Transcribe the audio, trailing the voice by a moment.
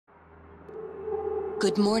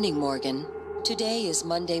Good morning, Morgan. Today is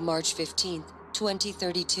Monday, March 15th,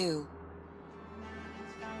 2032.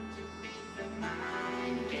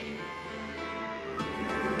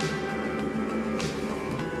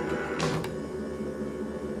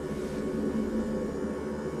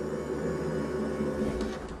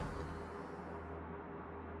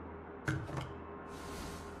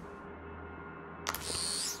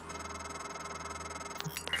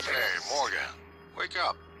 Hey, Morgan. Wake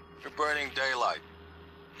up. You're burning daylight.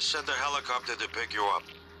 Sent a helicopter to pick you up.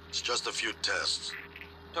 It's just a few tests.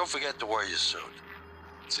 Don't forget to wear your suit.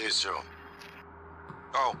 See you soon.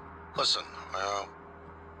 Oh, listen,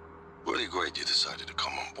 really great you decided to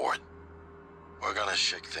come on board. We're gonna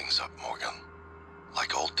shake things up, Morgan.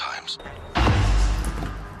 Like old times.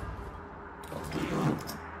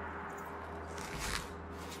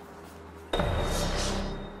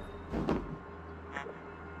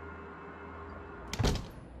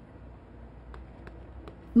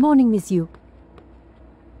 Morning, Miss Yu.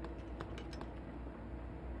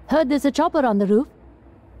 Heard there's a chopper on the roof.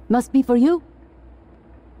 Must be for you.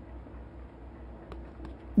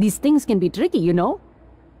 These things can be tricky, you know.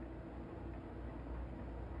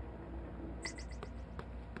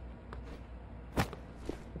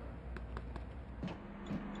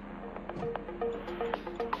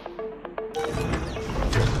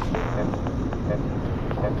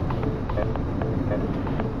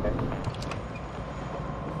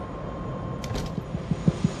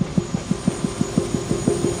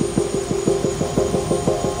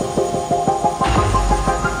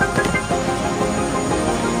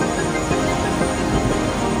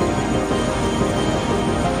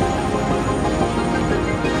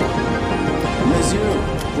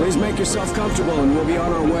 Please make yourself comfortable and we'll be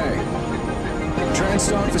on our way.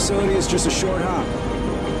 TranStar facility is just a short hop.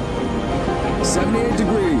 78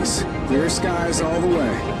 degrees. Clear skies all the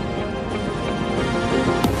way.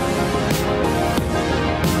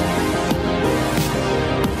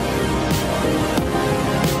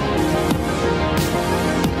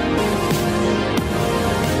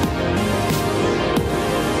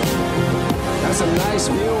 That's a nice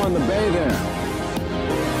view on the bay there.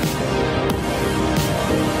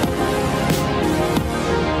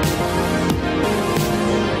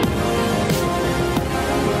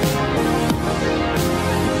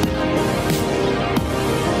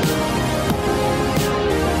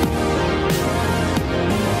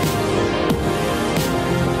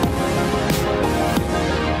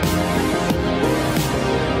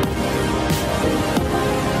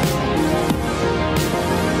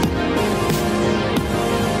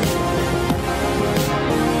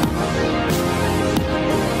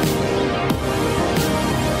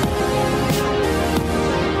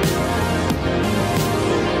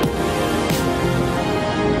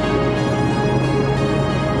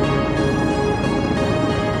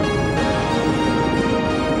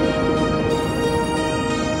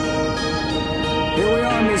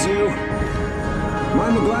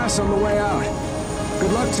 Mind the glass on the way out.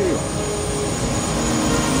 Good luck to you.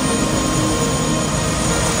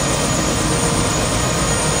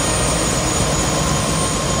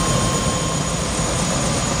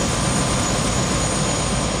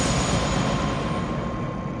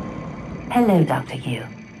 Hello, Dr. Yu.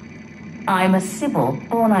 I'm a Sybil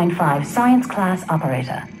 495 science class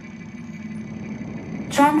operator.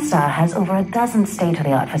 TranStar has over a dozen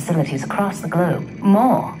state-of-the-art facilities across the globe.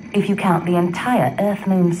 More, if you count the entire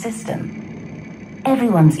Earth-Moon system.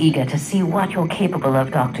 Everyone's eager to see what you're capable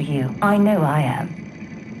of, Dr. Yu. I know I am.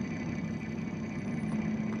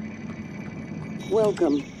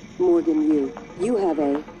 Welcome, Morgan Yu. You have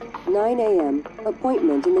a 9 a.m.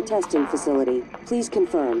 appointment in the testing facility. Please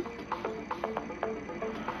confirm.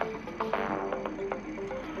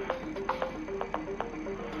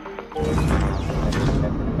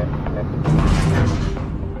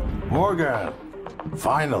 Morgan!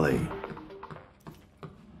 Finally!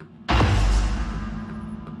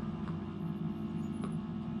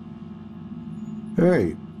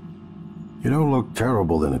 Hey, you don't look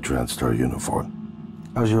terrible in a TranStar uniform.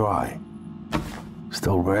 How's your eye?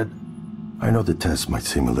 Still red? I know the test might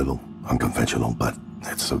seem a little unconventional, but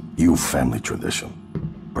it's a Yu family tradition.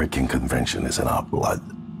 Breaking convention is in our blood.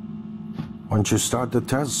 Once you start the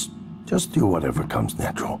test, just do whatever comes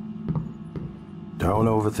natural. Don't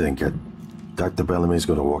overthink it. Dr. Bellamy's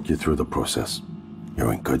gonna walk you through the process.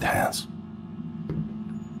 You're in good hands.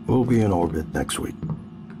 We'll be in orbit next week.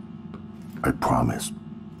 I promise.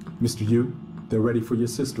 Mr. Yu, they're ready for your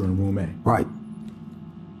sister in room A. Right.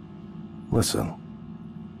 Listen,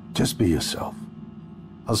 just be yourself.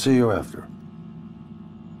 I'll see you after.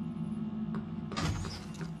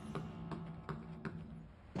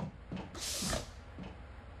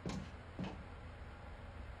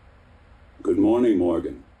 morning,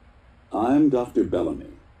 Morgan. I'm Dr.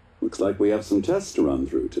 Bellamy. Looks like we have some tests to run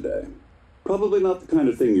through today. Probably not the kind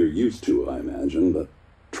of thing you're used to, I imagine, but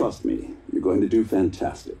trust me, you're going to do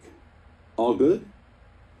fantastic. All good?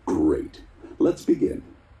 Great. Let's begin.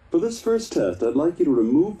 For this first test, I'd like you to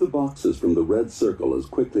remove the boxes from the red circle as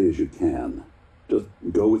quickly as you can. Just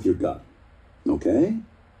go with your gut. Okay?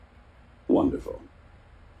 Wonderful.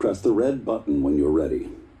 Press the red button when you're ready.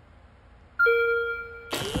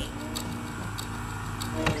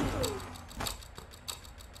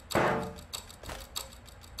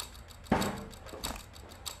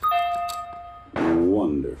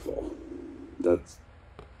 Wonderful.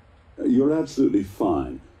 You're absolutely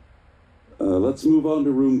fine. Let's move on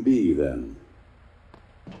to room B, then.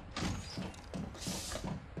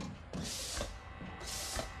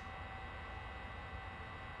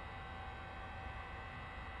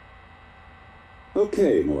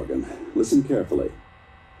 Okay, Morgan, listen carefully.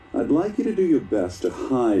 I'd like you to do your best to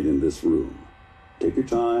hide in this room. Take your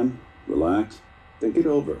time, relax, think it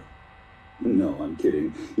over. No, I'm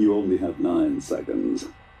kidding. You only have 9 seconds.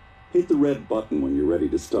 Hit the red button when you're ready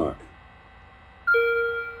to start.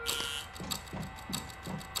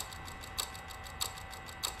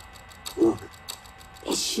 Look.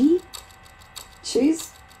 Is she?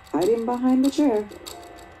 She's hiding behind the chair.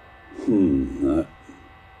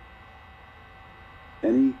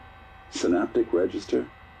 Any synaptic register?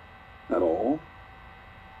 At all?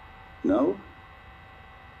 No?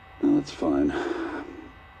 No, that's fine.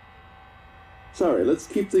 Sorry, let's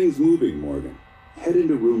keep things moving, Morgan. Head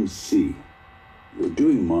into room C. You're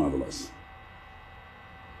doing marvelous.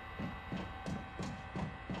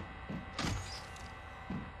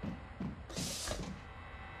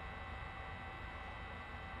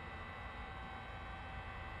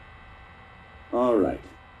 All right.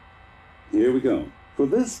 Here we go. For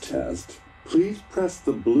this test, please press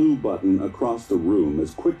the blue button across the room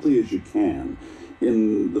as quickly as you can,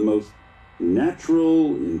 in the most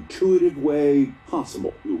natural, intuitive way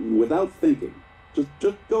possible, without thinking.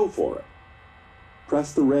 Just go for it.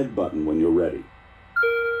 Press the red button when you're ready.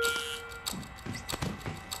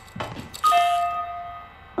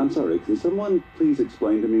 I'm sorry, can someone please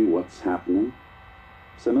explain to me what's happening?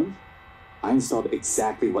 Simmons? I installed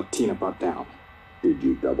exactly what Tina brought down. Did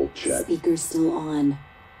you double check? Speaker's still on.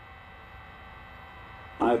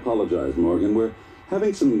 I apologize, Morgan. We're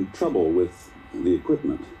having some trouble with the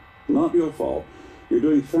equipment. Not your fault. You're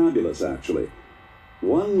doing fabulous, actually.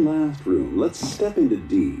 One last room. Let's step into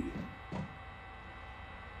D.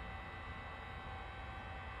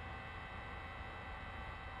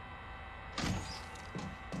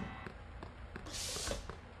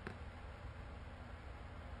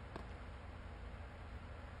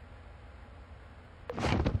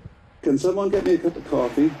 Can someone get me a cup of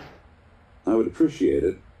coffee? I would appreciate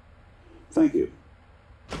it. Thank you.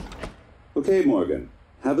 Okay, Morgan.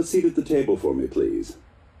 Have a seat at the table for me, please.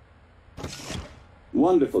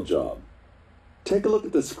 Wonderful job. Take a look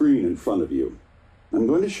at the screen in front of you. I'm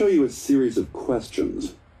going to show you a series of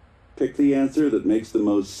questions. Pick the answer that makes the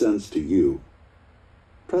most sense to you.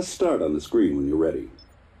 Press start on the screen when you're ready.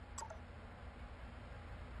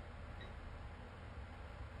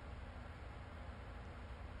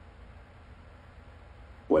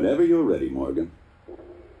 Whenever you're ready, Morgan.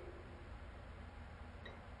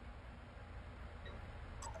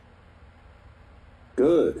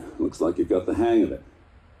 Good. Looks like you've got the hang of it.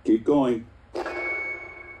 Keep going.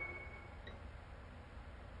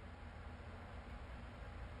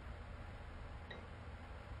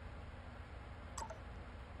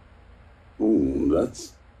 Ooh,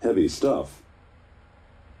 that's heavy stuff.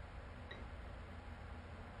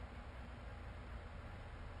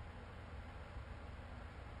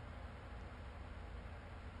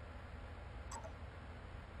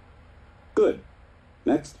 Good.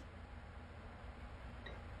 Next.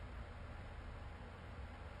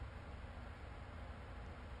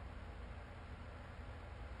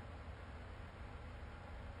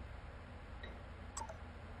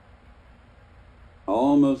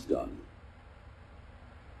 Almost done.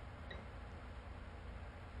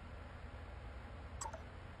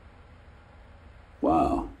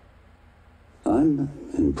 Wow. I'm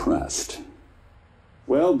impressed.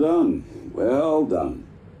 Well done. Well done.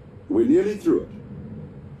 We're nearly through it.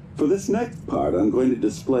 For this next part, I'm going to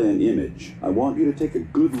display an image. I want you to take a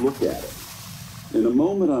good look at it. In a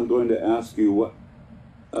moment, I'm going to ask you what...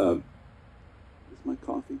 is my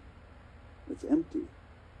coffee? It's empty.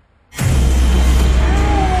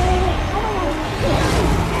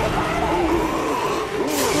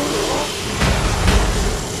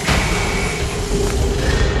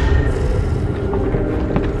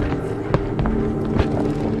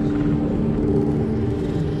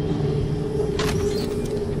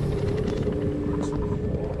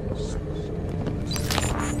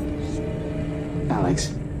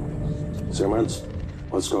 Simmons,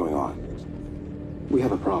 what's going on? We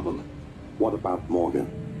have a problem. What about Morgan?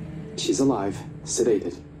 She's alive,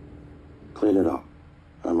 sedated. Clean it up.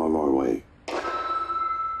 I'm on my way.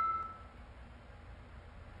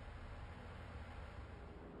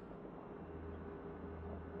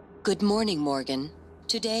 Good morning, Morgan.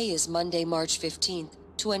 Today is Monday, March 15th,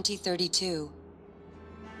 2032.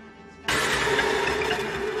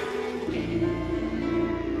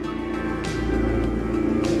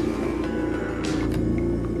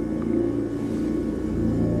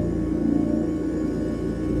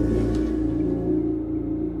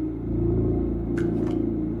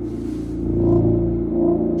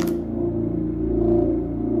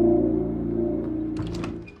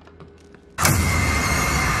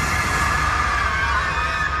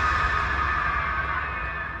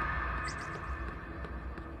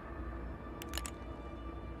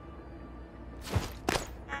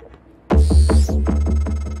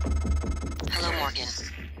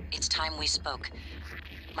 We spoke.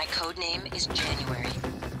 My code name is January.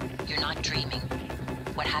 You're not dreaming.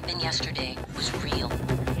 What happened yesterday was real.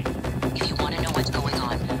 If you want to know what's going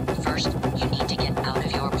on, first, you need to get out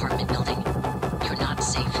of your apartment building. You're not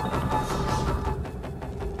safe.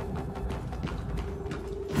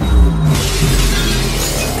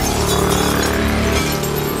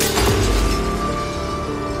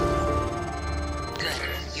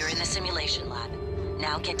 Good. You're in the simulation lab.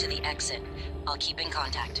 Now get to the exit. I'll keep in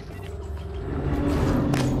contact.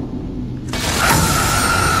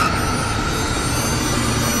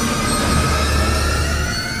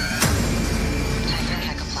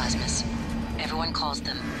 Everyone calls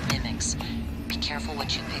them mimics. Be careful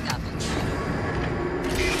what you pick up.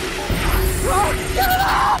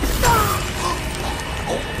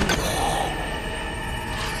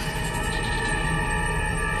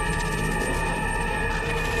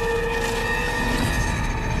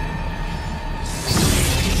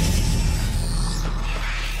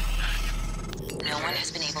 No one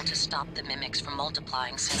has been able to stop the mimics from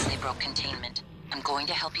multiplying since they broke containment. I'm going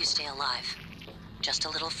to help you stay alive. Just a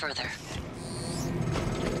little further.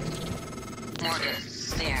 Morgan,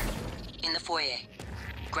 there, in the foyer.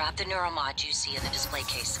 Grab the neuromod you see in the display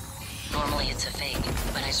case. Normally it's a fake,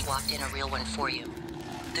 but I swapped in a real one for you.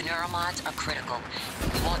 The neuromods are critical.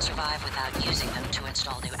 You won't survive without using them to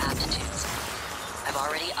install new aptitudes. I've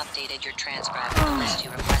already updated your transcribe with the list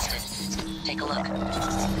you requested. Take a look.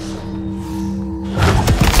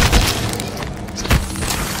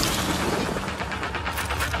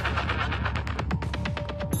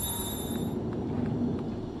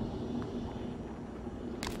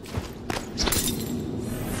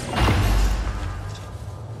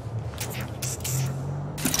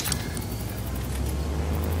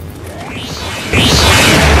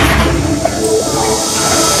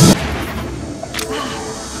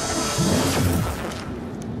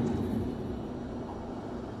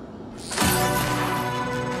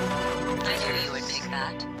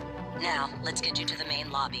 Now, let's get you to the main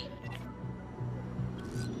lobby.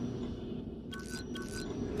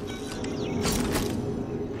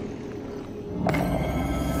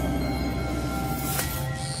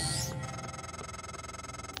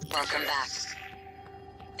 Welcome back.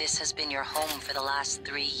 This has been your home for the last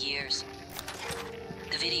 3 years.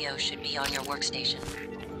 The video should be on your workstation.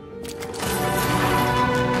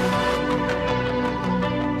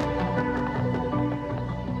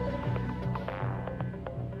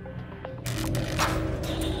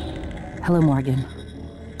 Hello, Morgan.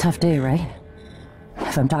 Tough day, right?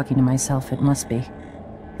 If I'm talking to myself, it must be.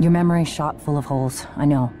 Your memory's shot full of holes, I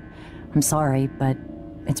know. I'm sorry, but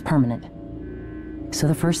it's permanent. So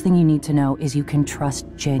the first thing you need to know is you can trust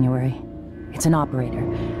January. It's an operator,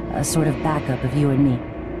 a sort of backup of you and me.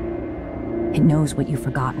 It knows what you've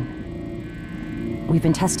forgotten. We've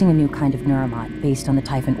been testing a new kind of neuromod based on the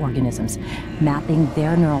Typhon organisms, mapping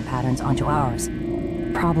their neural patterns onto ours.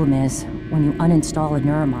 Problem is, when you uninstall a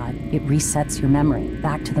neuromod, it resets your memory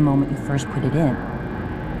back to the moment you first put it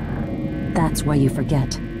in. That's why you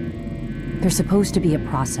forget. There's supposed to be a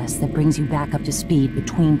process that brings you back up to speed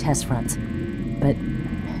between test runs. But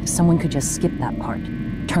someone could just skip that part,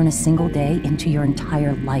 turn a single day into your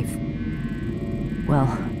entire life. Well,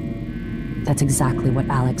 that's exactly what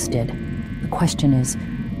Alex did. The question is,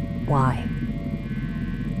 why?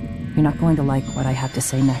 You're not going to like what I have to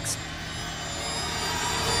say next.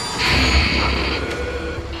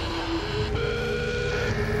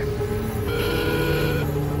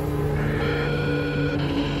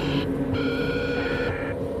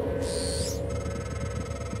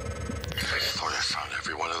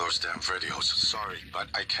 Sorry, but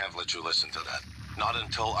I can't let you listen to that. Not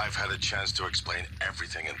until I've had a chance to explain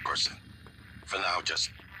everything in person. For now, just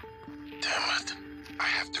Damn it. I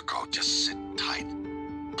have to go. Just sit tight.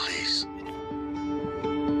 Please.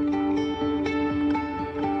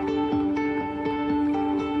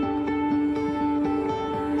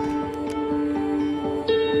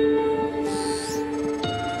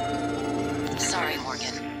 Sorry,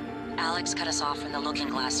 Morgan. Alex cut us off from the Looking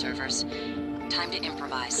Glass servers. Time to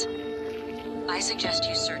improvise. I suggest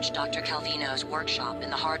you search Dr. Calvino's workshop in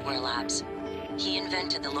the hardware labs. He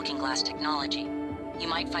invented the Looking Glass technology. You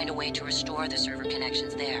might find a way to restore the server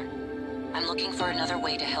connections there. I'm looking for another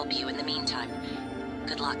way to help you in the meantime.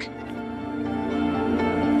 Good luck.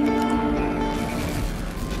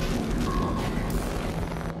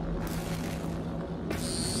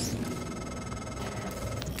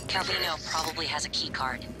 Calvino probably has a key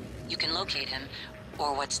card. You can locate him,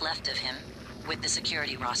 or what's left of him, with the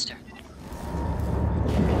security roster.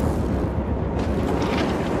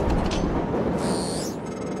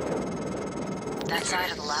 That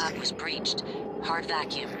side of the lab was breached. Hard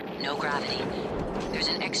vacuum, no gravity. There's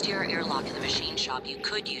an exterior airlock in the machine shop you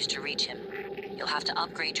could use to reach him. You'll have to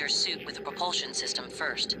upgrade your suit with a propulsion system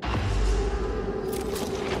first.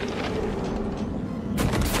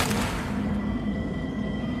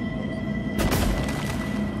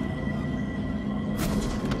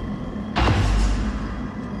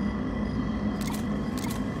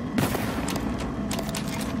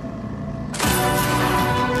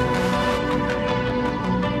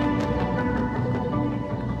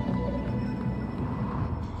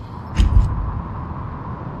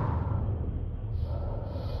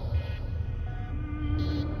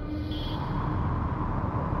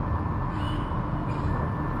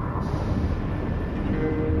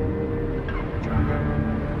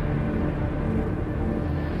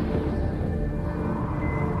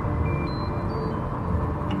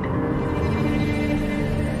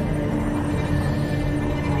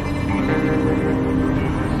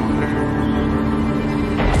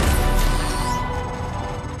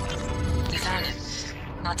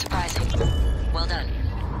 Not surprising. Well done.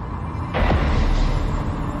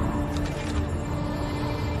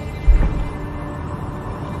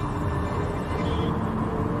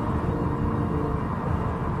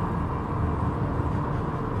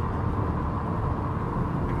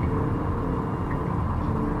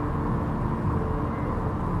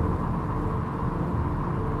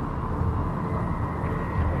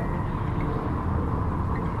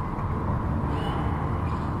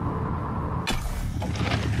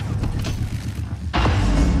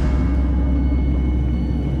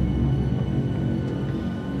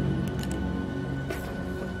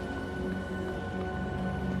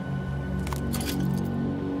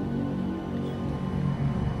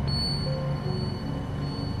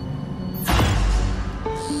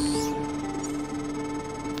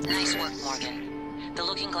 Nice work, Morgan. The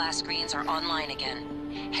Looking Glass screens are online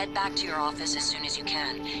again. Head back to your office as soon as you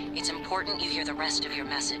can. It's important you hear the rest of your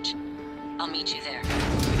message. I'll meet you there.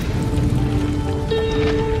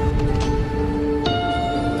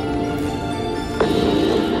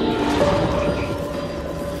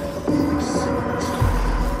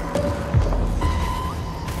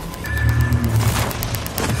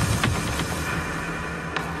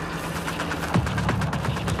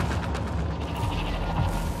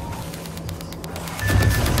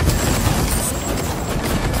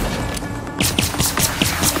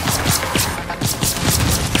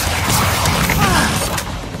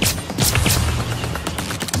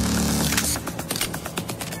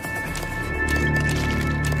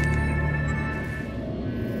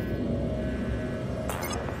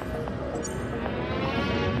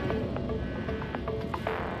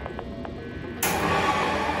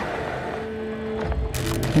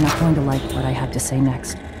 You're not going to like what I have to say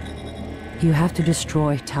next. You have to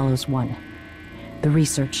destroy Talos 1. The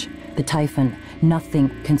research, the Typhon, nothing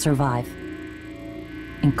can survive.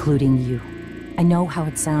 Including you. I know how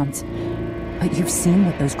it sounds, but you've seen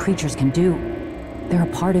what those creatures can do. They're a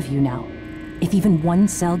part of you now. If even one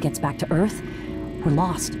cell gets back to Earth, we're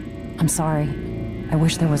lost. I'm sorry. I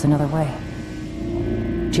wish there was another way.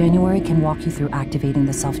 January can walk you through activating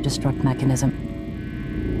the self-destruct mechanism.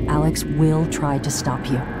 Alex will try to stop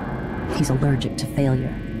you. He's allergic to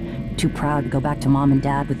failure. Too proud to go back to Mom and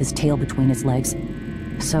Dad with his tail between his legs.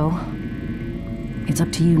 So, it's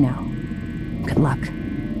up to you now. Good luck.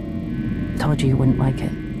 Told you wouldn't like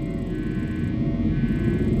it.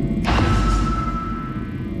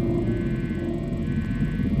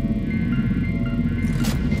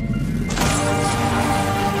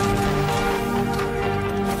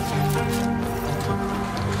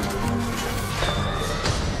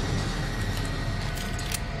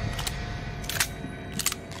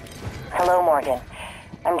 Hello, Morgan.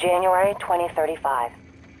 I'm January 2035.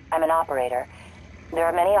 I'm an operator. There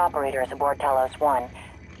are many operators aboard Talos 1,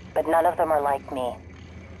 but none of them are like me.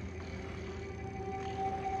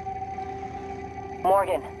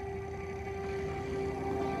 Morgan.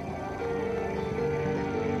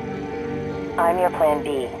 I'm your plan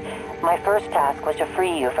B. My first task was to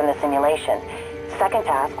free you from the simulation. Second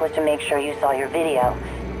task was to make sure you saw your video.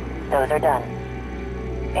 Those are done.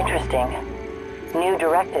 Interesting. New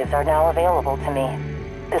directives are now available to me.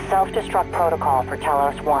 The self-destruct protocol for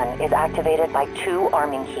Talos 1 is activated by 2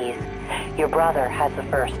 arming keys. Your brother has the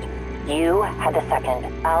first. You had the second.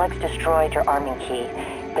 Alex destroyed your arming key,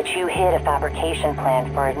 but you hid a fabrication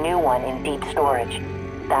plan for a new one in deep storage.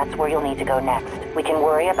 That's where you'll need to go next. We can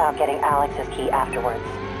worry about getting Alex's key afterwards.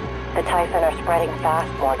 The Typhon are spreading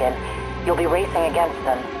fast, Morgan. You'll be racing against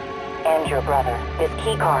them. And your brother. This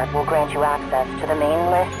key card will grant you access to the main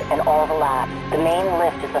lift and all the labs. The main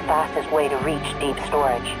lift is the fastest way to reach deep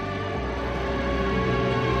storage.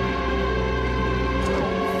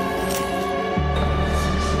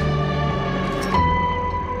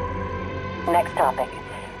 Next topic.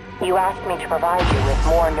 You asked me to provide you with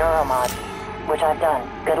more neuromods, which I've done.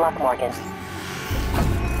 Good luck, Morgan.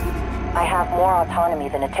 I have more autonomy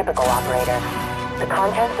than a typical operator. The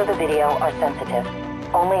contents of the video are sensitive.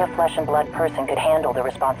 Only a flesh and blood person could handle the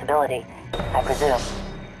responsibility, I presume.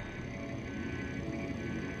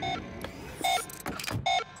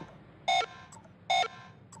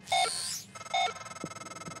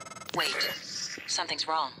 Wait, something's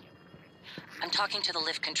wrong. I'm talking to the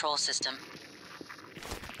lift control system.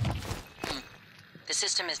 The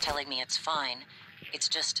system is telling me it's fine. It's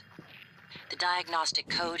just... the diagnostic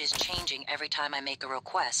code is changing every time I make a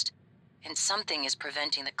request, and something is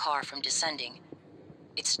preventing the car from descending.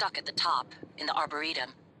 It's stuck at the top, in the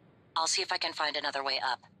Arboretum. I'll see if I can find another way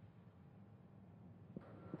up.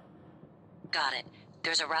 Got it.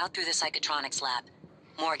 There's a route through the Psychotronics lab.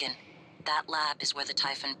 Morgan, that lab is where the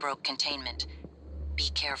Typhon broke containment. Be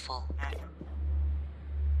careful.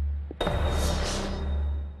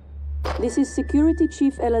 This is Security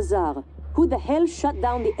Chief Elazar. Who the hell shut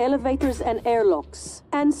down the elevators and airlocks?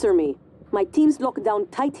 Answer me. My team's locked down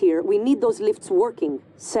tight here. We need those lifts working.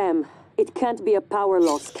 Sam, it can't be a power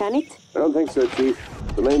loss, can it? I don't think so, Chief.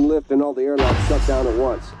 The main lift and all the airlocks shut down at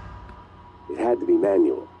once. It had to be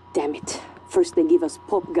manual. Damn it. First they give us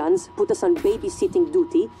pop guns, put us on babysitting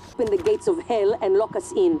duty, open the gates of hell and lock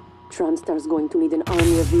us in. TranStar's going to need an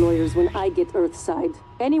army of lawyers when I get Earthside.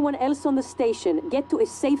 Anyone else on the station, get to a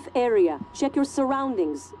safe area. Check your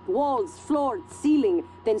surroundings. Walls, floor, ceiling.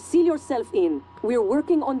 Then seal yourself in. We're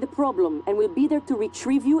working on the problem, and we'll be there to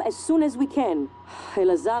retrieve you as soon as we can.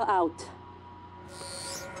 Elazar out.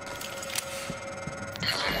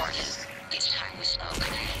 Hello, Morgan. It's time we spoke.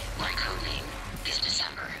 My code name is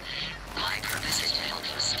December. My purpose is to help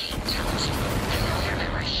you escape Talos. I know your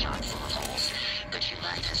memory's shot full of holes, but you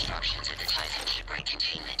left instructions at the Typhon shipwreck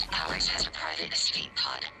containment. Alex has a private escape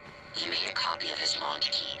pod. You made a copy of his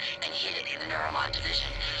launch key and hid it in the Neuromod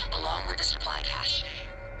division, along with the supply cache.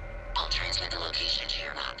 I'll transmit the location to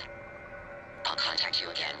your map. I'll contact you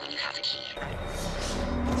again when you have the key.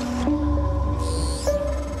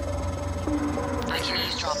 I can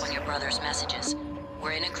eavesdrop on your brother's messages.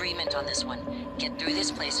 We're in agreement on this one. Get through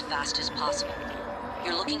this place fast as possible.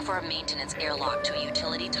 You're looking for a maintenance airlock to a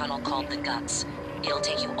utility tunnel called the Guts. It'll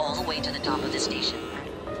take you all the way to the top of the station.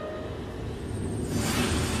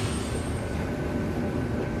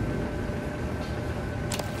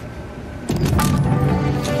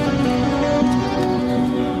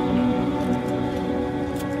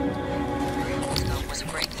 Scope was a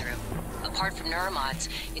breakthrough. Apart from neuromods,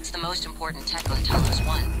 it's the most important tech on Talos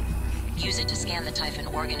 1. Use it to scan the Typhon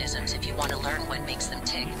organisms if you want to learn what makes them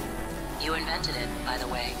tick. You invented it, by the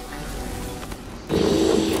way.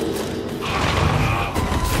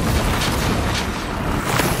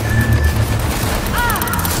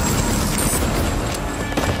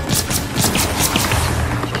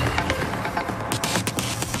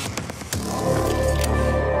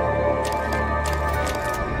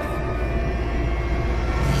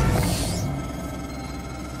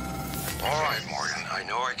 All right, Morgan. I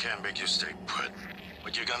know I can't make you stay put,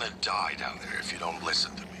 but you're gonna die down there if you don't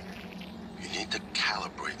listen to me. You need to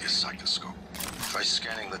calibrate your psychoscope. Try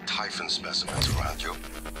scanning the Typhon specimens around you.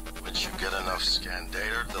 Once you get enough scan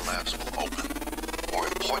data, the labs will open. More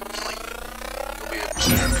importantly, you'll be able to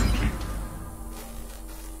scan complete.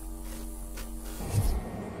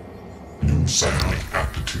 New satellite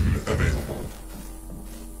aptitude available.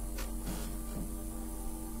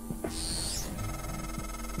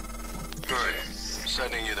 Good.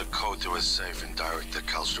 Sending you the code to a safe and direct to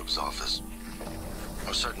Kallstrom's office.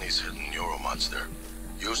 I'm certain he's hidden neuromods there.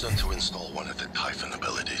 Use them to install one of the Typhon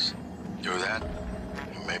abilities. Do that,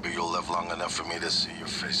 and maybe you'll live long enough for me to see your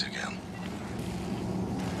face again.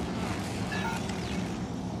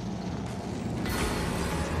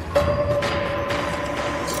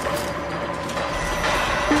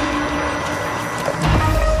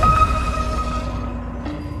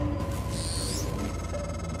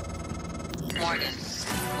 Morgan,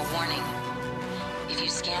 a warning. If you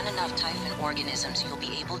scan enough Typhon organisms, you'll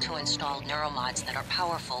be able to install neuromods that are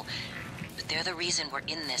powerful, but they're the reason we're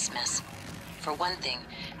in this mess. For one thing,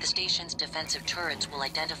 the station's defensive turrets will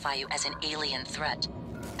identify you as an alien threat.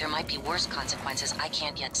 There might be worse consequences I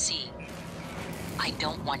can't yet see. I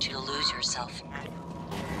don't want you to lose yourself.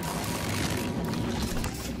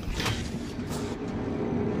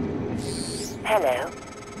 Hello.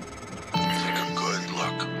 Take a good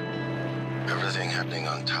look. Everything happening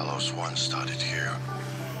on Talos 1 started here.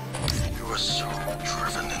 You were so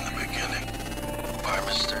driven in the beginning. Our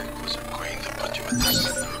mistake was agreeing to put you at the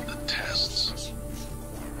center of the tests.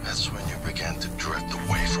 That's when you began to drift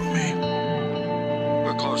away from me.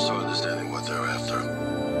 We're close to understanding what they're after.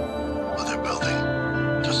 What they're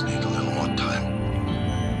building. Just need a little more time.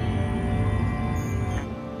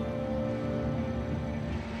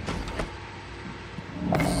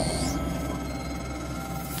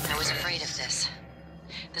 I was afraid of this.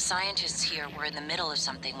 The scientists here were in the middle of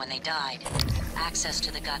something when they died. Access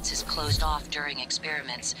to the guts is closed off during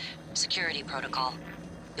experiments. Security protocol.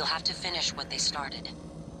 You'll have to finish what they started.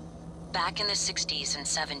 Back in the 60s and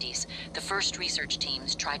 70s, the first research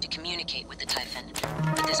teams tried to communicate with the Typhon,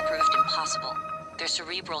 but this proved impossible. Their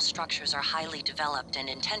cerebral structures are highly developed and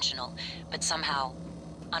intentional, but somehow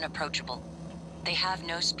unapproachable. They have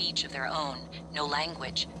no speech of their own, no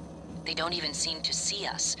language. They don't even seem to see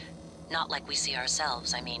us. Not like we see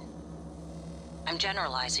ourselves, I mean. I'm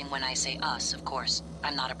generalizing when I say us, of course.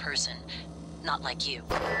 I'm not a person. Not like you.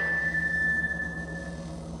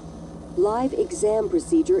 Live exam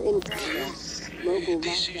procedure in progress.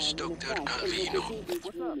 This is Dr. Calvino.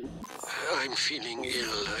 I'm feeling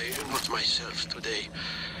ill. I'm not myself today.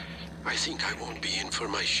 I think I won't be in for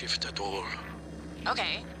my shift at all.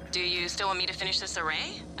 Okay. Do you still want me to finish this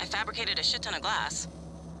array? I fabricated a shit ton of glass.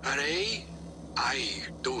 Array? I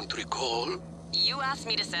don't recall. You asked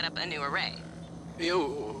me to set up a new array.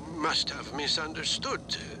 You must have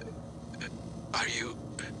misunderstood. Are you...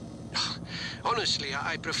 Honestly,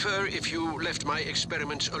 I prefer if you left my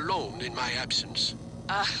experiments alone in my absence.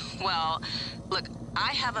 Well, look,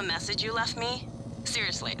 I have a message you left me.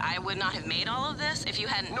 Seriously, I would not have made all of this if you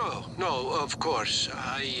hadn't... No, of course.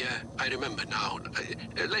 I remember now.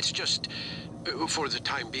 Let's just, for the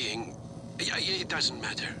time being, it doesn't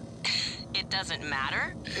matter. It doesn't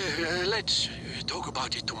matter? Let's talk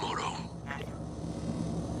about it tomorrow.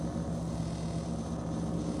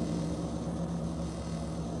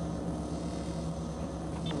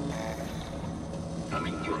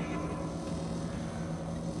 Coming through.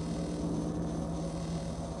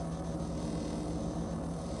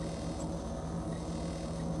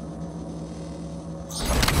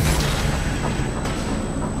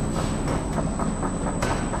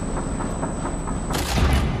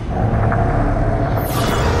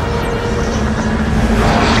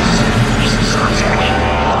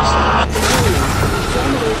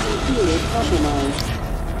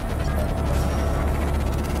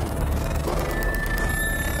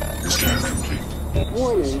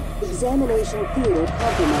 Warning, examination theater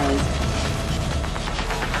compromised.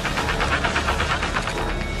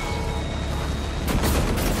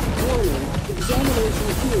 Warning, examination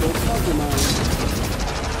theater compromised.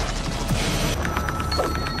 Warning,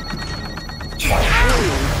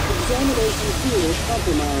 examination theater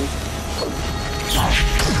compromised.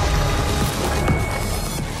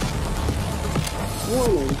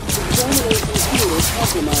 Warning, examination theater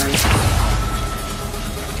compromised.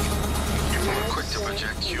 Quick to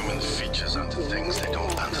project human features onto things they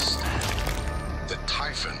don't understand. The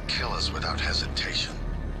Typhon kill us without hesitation.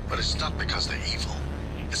 But it's not because they're evil.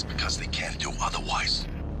 It's because they can't do otherwise.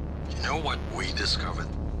 You know what we discovered?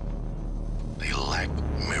 They lack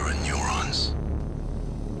mirror neurons.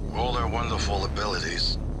 All their wonderful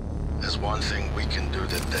abilities, there's one thing we can do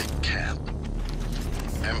that they can't.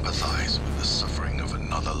 Empathize with the suffering of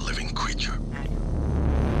another living creature.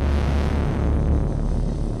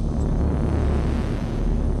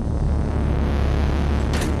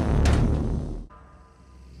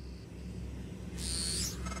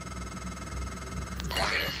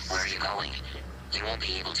 Where are you going? You won't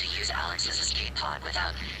be able to use Alex's escape pod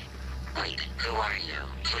without... Wait, who are you?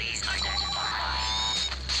 Please identify.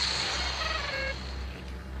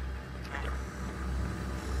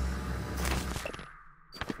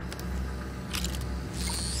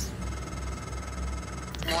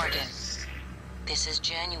 This is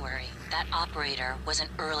January. That operator was an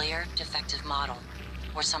earlier defective model.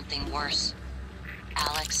 Or something worse.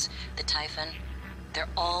 Alex, the Typhon, they're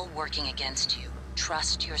all working against you.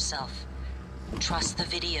 Trust yourself. Trust the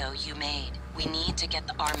video you made. We need to get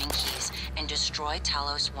the arming keys and destroy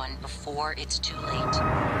Talos 1 before it's too late.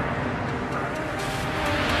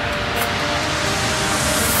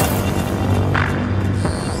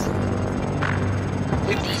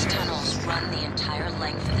 These tunnels run the entire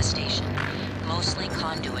length of the station. Mostly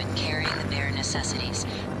conduit carrying the bare necessities.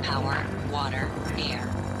 Power, water, air.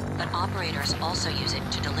 But operators also use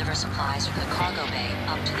it to deliver supplies from the cargo bay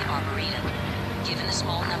up to the Arboretum. Given the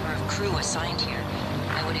small number of crew assigned here,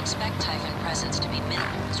 I would expect Typhon presence to be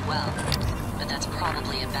minimal as well. But that's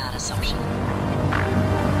probably a bad assumption.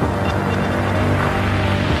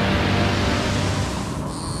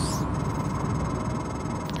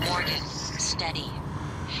 Morgan, steady.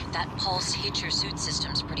 That pulse hit your suit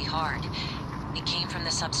systems pretty hard. It came from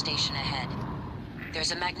the substation ahead.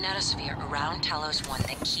 There's a magnetosphere around Talos 1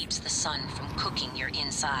 that keeps the sun from cooking your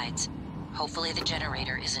insides. Hopefully the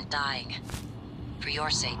generator isn't dying. For your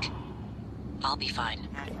sake, I'll be fine.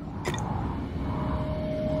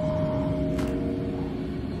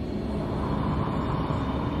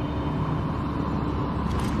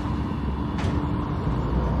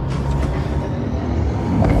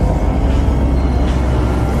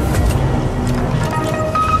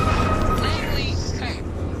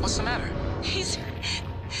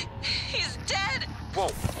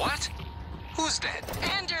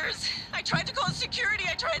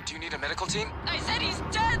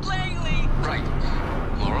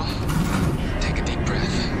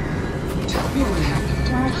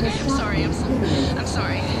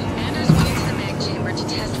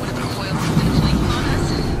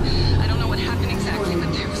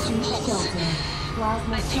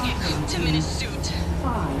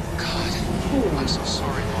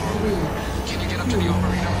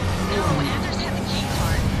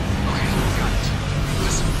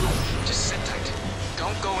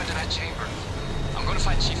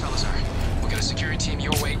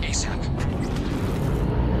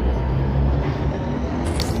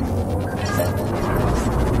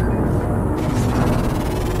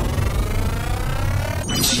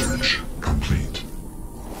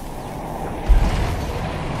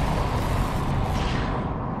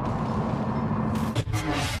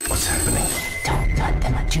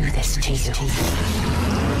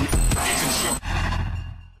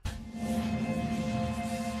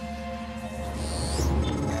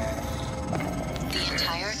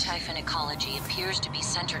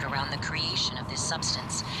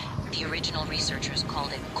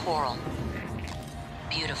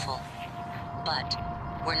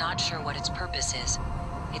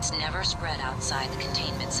 It's never spread outside the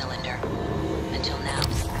containment cylinder. Until now.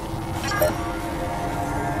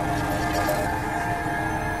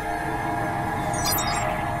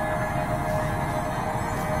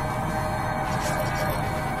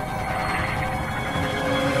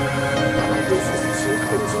 This is Chief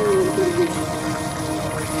Engineering Division.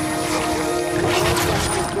 The power plant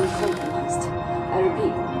has been compromised. I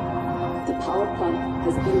repeat, the power plant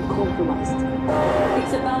has been compromised.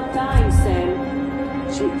 It's about time, Sam.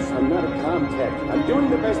 Chief, I'm not a comm tech. I'm doing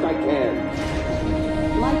the best I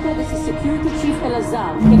can. Micah, this is Security Chief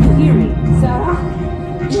Elazar. Can you hear me? Sarah?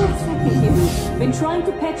 Yes, I can hear you. Been trying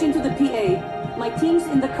to patch into the PA. My team's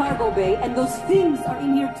in the cargo bay, and those things are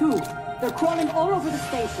in here too. They're crawling all over the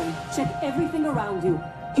station. Check everything around you.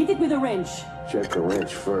 Hit it with a wrench. Check the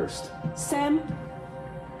wrench first. Sam,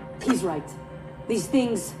 he's right. These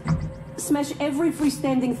things... Smash every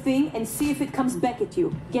freestanding thing and see if it comes back at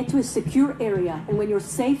you. Get to a secure area, and when you're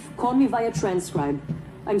safe, call me via transcribe.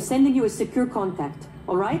 I'm sending you a secure contact,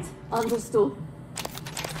 all right? Understood.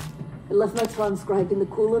 I left my transcribe in the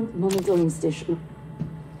coolant monitoring station.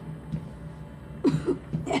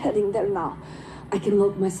 Heading there now. I can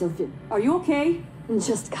lock myself in. Are you okay?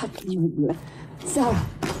 Just got you. Sarah,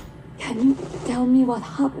 can you tell me what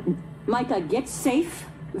happened? Micah, get safe,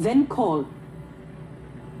 then call.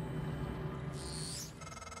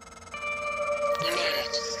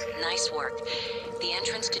 Nice work. The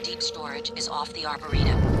entrance to deep storage is off the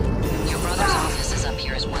Arboretum. Your brother's office is up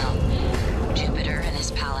here as well. Jupiter and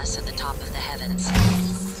his palace at the top of the heavens.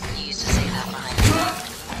 You used to say that behind me.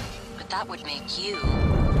 But that would make you...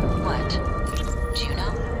 what?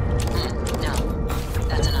 Juno? No.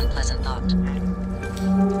 That's an unpleasant thought.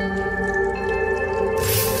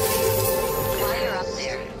 While you're up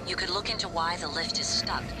there, you could look into why the lift is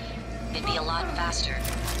stuck. It'd be a lot faster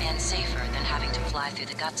and safer than having to fly through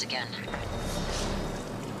the guts again.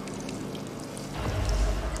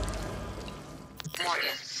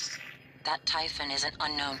 Morgan, That Typhon is an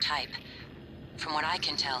unknown type. From what I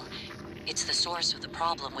can tell, it's the source of the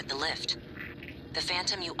problem with the lift. The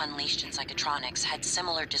Phantom you unleashed in Psychotronics had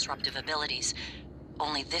similar disruptive abilities,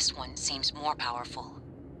 only this one seems more powerful.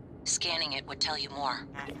 Scanning it would tell you more.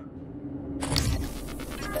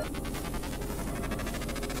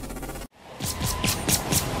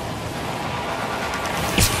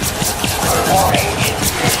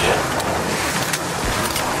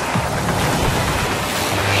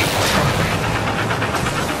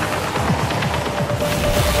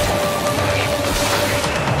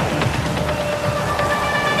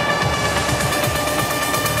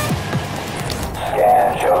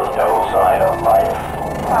 Scan shows no sign of life.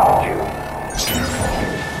 Found you.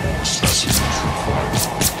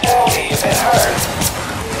 Tell me you've been hurt.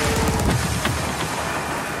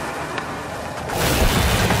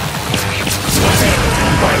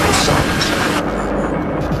 Vital signs.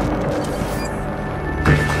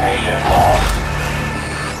 Patient lost.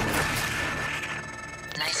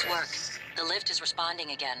 Nice work. The lift is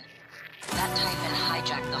responding again. That Typhon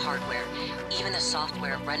hijacked the hardware, even the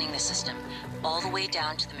software running the system, all the way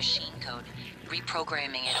down to the machine code,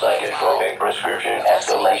 reprogramming it. Psychotropic prescription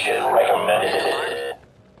escalation recommended.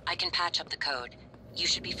 I can patch up the code. You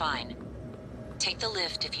should be fine. Take the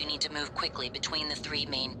lift if you need to move quickly between the 3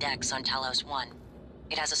 main decks on Talos 1.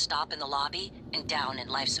 It has a stop in the lobby and down in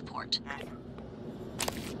life support.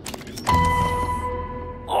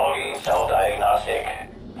 Logging cell diagnostic.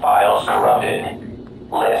 Files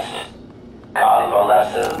corrupted. List.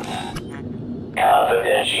 Convalescence.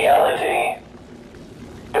 Confidentiality.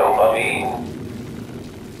 Dopamine.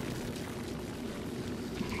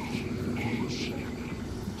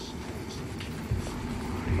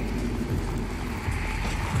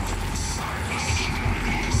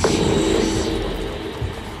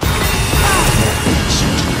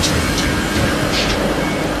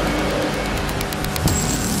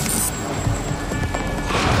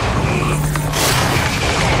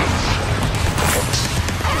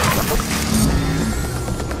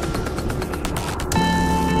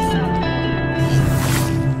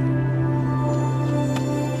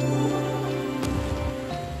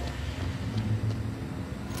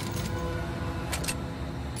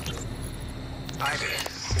 Ivy,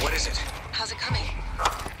 what is it? How's it coming?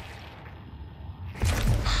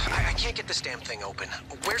 I can't get this damn thing open.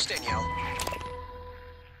 Where's Danielle?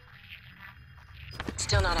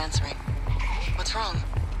 Still not answering. What's wrong?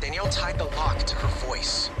 Danielle tied the lock to her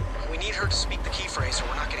voice. We need her to speak the key phrase or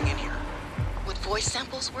we're not getting in here. Would voice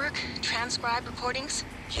samples work? Transcribe recordings?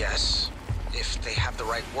 Yes, if they have the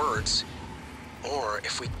right words. Or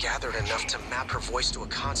if we gathered enough to map her voice to a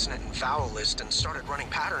consonant and vowel list and started running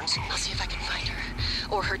patterns. I'll see if I can find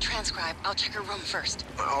her. Or her transcribe. I'll check her room first.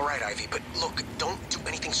 All right, Ivy, but look, don't do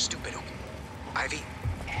anything stupid. Ivy?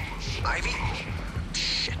 Ivy?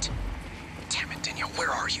 Shit. Damn it, Danielle, where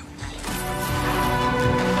are you?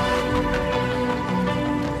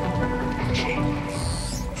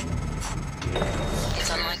 It's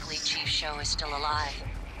unlikely Chief Show is still alive.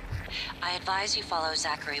 I advise you follow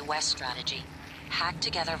Zachary West's strategy. Hack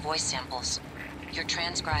together voice samples. Your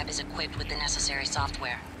transcribe is equipped with the necessary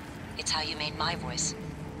software. It's how you made my voice.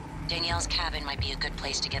 Danielle's cabin might be a good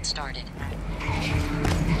place to get started.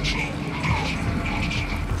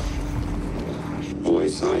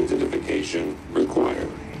 Voice identification required.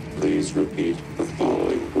 Please repeat the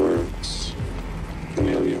following words.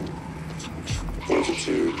 Chameleon.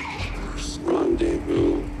 Fortitude.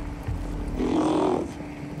 Rendezvous. Mauve.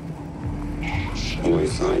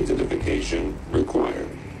 Voice identification required.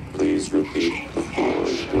 Please repeat the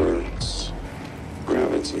following words.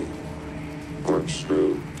 Gravity.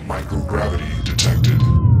 Corkscrew. Microgravity detected.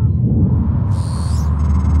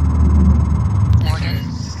 Morgan,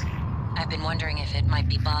 I've been wondering if it might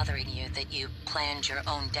be bothering you that you planned your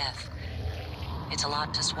own death. It's a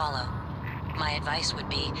lot to swallow. My advice would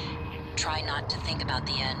be, try not to think about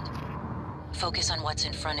the end. Focus on what's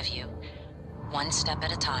in front of you, one step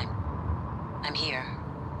at a time. I'm here,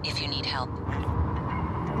 if you need help.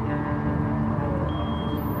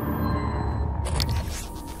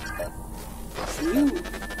 You,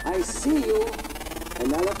 I see you.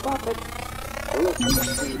 Another puppet. Look,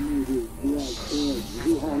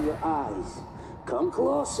 behind your eyes. Come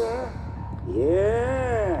closer.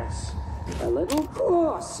 Yes, a little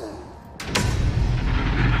closer.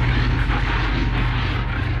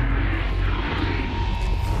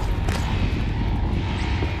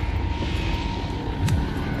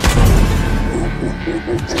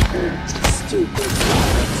 Stupid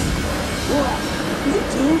puppets. What? You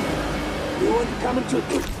too? You want to come into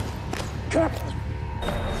Cut!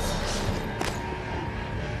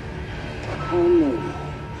 Only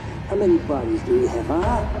How many bodies do we have,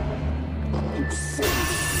 huh?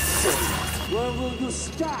 Where will you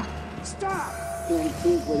stop? Stop! Can't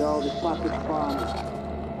think with all the pocket bombs.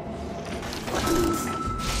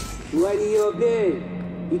 What are you big?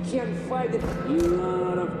 You can't fight it. You're not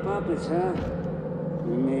out of puppets, huh?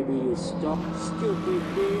 Maybe you stop, stupid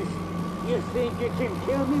beast. You think you can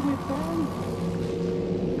kill me with them?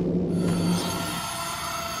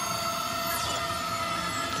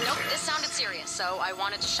 Nope, this sounded serious, so I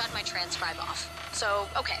wanted to shut my transcribe off. So,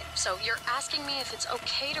 okay, so you're asking me if it's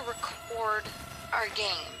okay to record our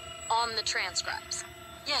game on the transcribes.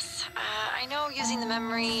 Yes, I know using the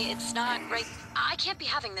memory, it's not right. I can't be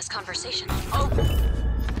having this conversation. Oh,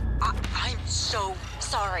 I'm so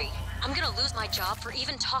sorry. I'm gonna lose my job for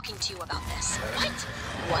even talking to you about this. What?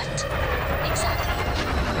 What? Exactly.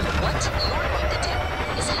 What you're going to do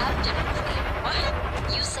is have dinner with me. What?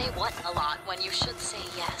 You say what a lot when you should say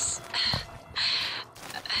yes.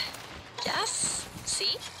 Yes?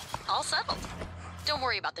 See? All settled. Don't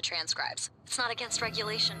worry about the transcribes. It's not against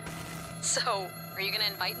regulation. So, are you gonna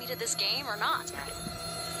invite me to this game or not? What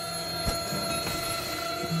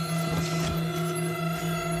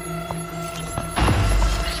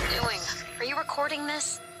are you doing? Are you recording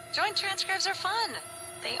this? Joint transcribes are fun.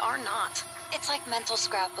 They are not. It's like mental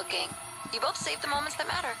scrapbooking. You both save the moments that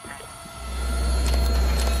matter.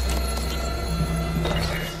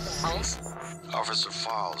 Falls? Officer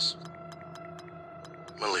Falls.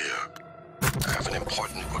 Malia, I have an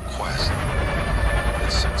important request.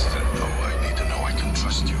 It's extent, though, I need to know I can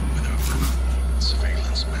trust you with a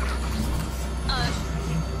surveillance matter.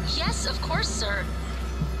 Yes, of course, sir.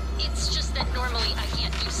 It's just that normally I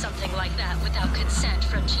can't do something like that without consent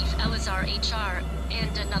from Chief Elazar HR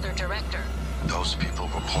and another director. Those people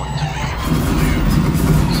report to me.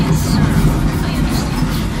 Yes, sir. I understand.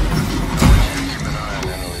 Keep an eye on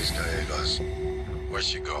Annalise Gallegos. Where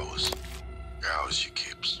she goes, the hours she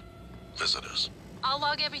keeps, visitors. I'll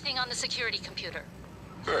log everything on the security computer.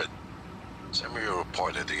 Good. Send me a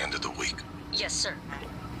report at the end of the week. Yes, sir.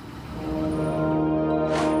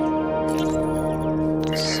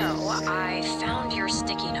 So, I found your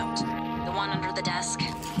sticky note. The one under the desk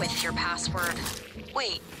with your password.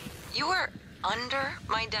 Wait, you were under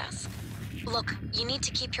my desk? Look, you need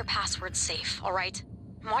to keep your password safe, all right?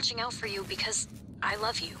 I'm watching out for you because I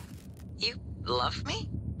love you. You love me?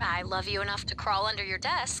 I love you enough to crawl under your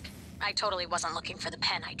desk. I totally wasn't looking for the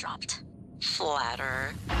pen I dropped.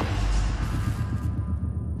 Flatter.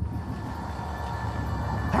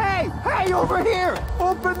 Hey! Hey, over here!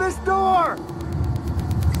 Open this door!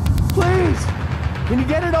 Please! Can you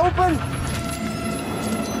get it open?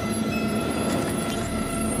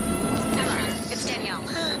 It's Danielle.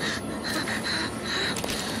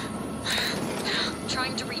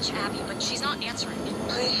 Trying to reach Abby, but she's not answering.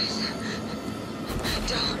 Please.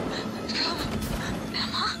 Don't come.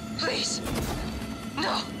 Emma? Please.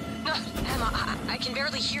 No. No. Emma, I can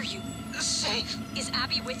barely hear you. Safe. Is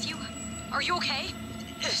Abby with you? Are you okay?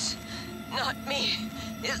 It's not me.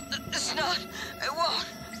 It's not.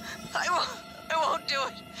 I won't do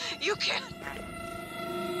it. You can't.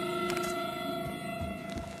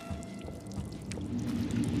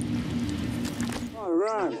 Oh,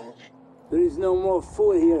 run. There is no more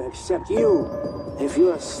fool here except you. If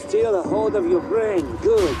you are still a hold of your brain,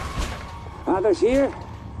 good. Others here?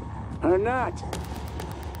 Or not?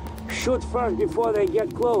 Shoot first before they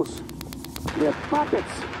get close. They're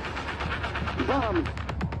puppets. Bomb.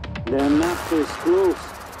 Their master's close.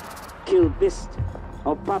 Kill beast,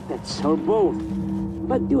 or puppets, or both.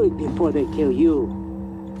 But do it before they kill you.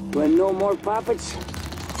 When no more puppets,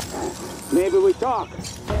 maybe we talk.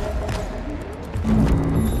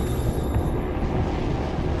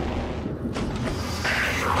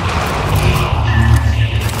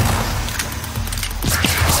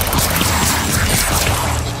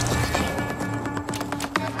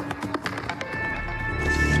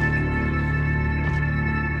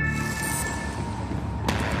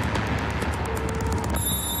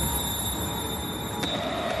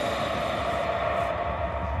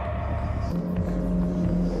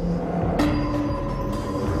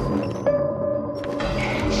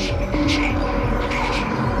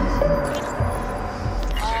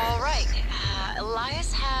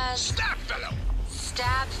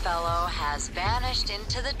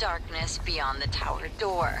 Into the darkness beyond the tower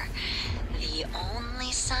door. The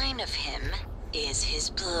only sign of him is his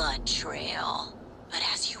blood trail. But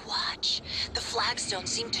as you watch, the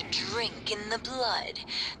flagstones seem to drink in the blood,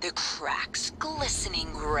 the cracks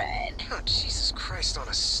glistening red. Oh, Jesus Christ on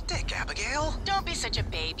a stick, Abigail. Don't be such a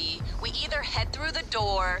baby. We either head through the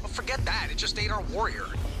door... Well, forget that. It just ate our warrior.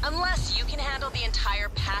 Unless you can handle the entire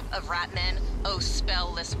pack of rat men, oh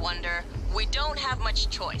spellless wonder, we don't have much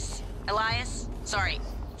choice. Elias? Sorry,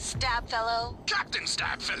 Stabfellow? Captain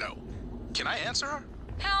Stabfellow! Can I answer her?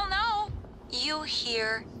 Hell no! You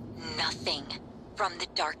hear nothing from the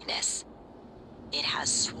darkness. It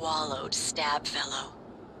has swallowed Stabfellow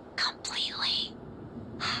completely.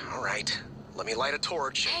 All right. Let me light a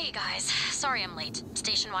torch. Hey guys, sorry I'm late.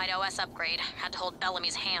 Station-wide OS upgrade. Had to hold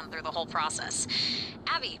Bellamy's hand through the whole process.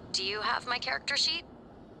 Abby, do you have my character sheet?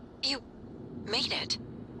 You made it?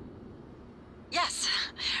 Yes,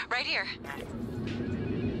 right here.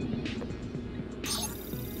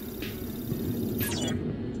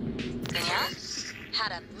 Yeah?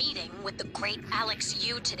 Had a meeting with the great Alex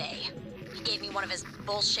Yu today. He gave me one of his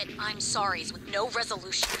bullshit I'm sorries with no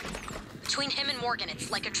resolution. Between him and Morgan,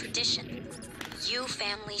 it's like a tradition. You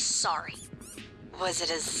family sorry. Was it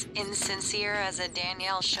as insincere as a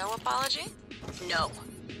Danielle show apology? No.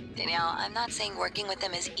 Danielle, I'm not saying working with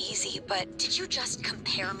him is easy, but... Did you just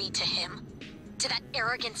compare me to him? To that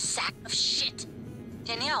arrogant sack of shit?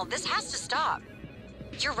 Danielle, this has to stop.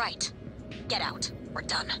 You're right. Get out. We're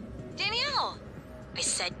done. Danielle! I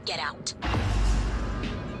said get out.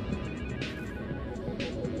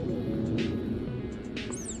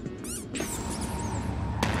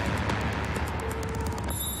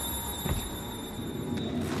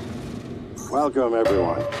 Welcome,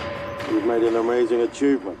 everyone. You've made an amazing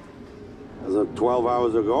achievement. As of 12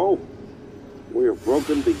 hours ago, we have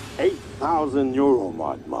broken the 8,000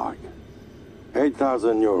 Euromod mark.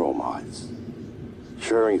 8,000 Euromods.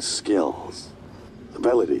 Sharing skills,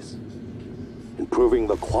 abilities, improving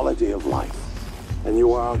the quality of life. And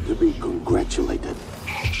you are to be congratulated.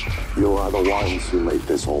 You are the ones who made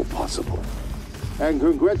this all possible. And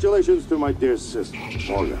congratulations to my dear sister,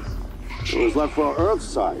 Morgan. It was left for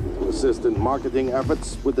Earthside to assist in marketing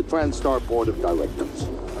efforts with the TranStar Board of Directors.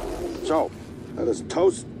 So, let us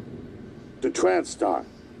toast to TranStar,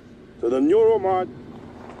 to the Neuromod,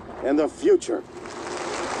 and the future.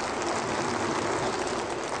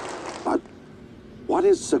 But what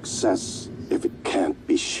is success if it can't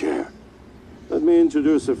be shared? Let me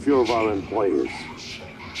introduce a few of our employees,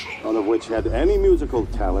 none of which had any musical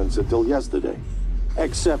talents until yesterday.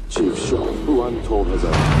 Except Chief Shaw, who I'm told has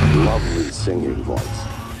a lovely singing voice.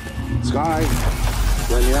 Sky,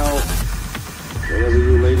 Danielle, whenever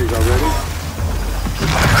you ladies are ready.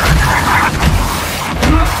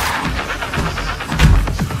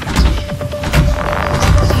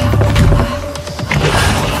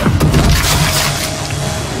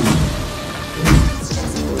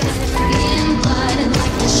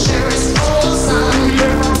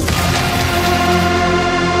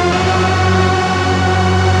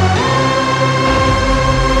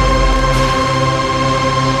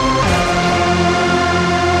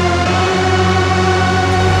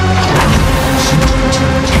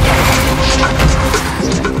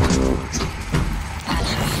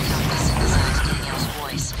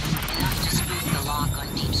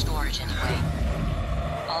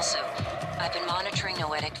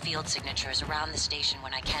 Signatures around the station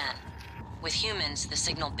when I can. With humans, the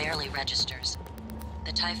signal barely registers.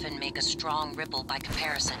 The Typhon make a strong ripple by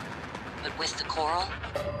comparison. But with the Coral,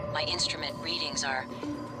 my instrument readings are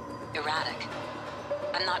erratic.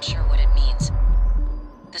 I'm not sure what it means.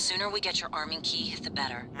 The sooner we get your arming key, the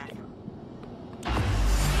better.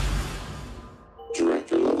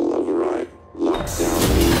 Director level override. Lockdown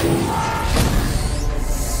engaged.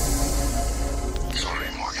 Sorry,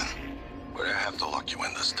 Morgan. But I have to lock you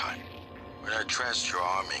in this time. When I traced your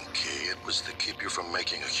arming key, it was to keep you from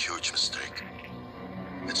making a huge mistake.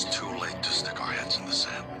 It's too late to stick our heads in the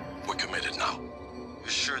sand. We're committed now. You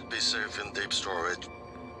should be safe in deep storage.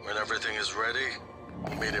 When everything is ready,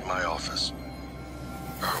 we'll meet in my office.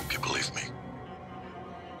 I hope you believe me.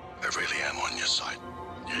 I really am on your side.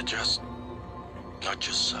 You're just not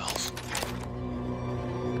yourself.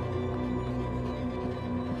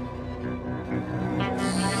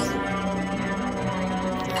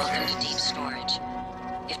 Welcome to deep storage.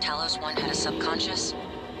 If Talos 1 had a subconscious,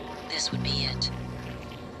 this would be it.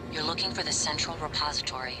 You're looking for the central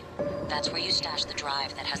repository. That's where you stash the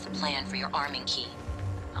drive that has the plan for your arming key.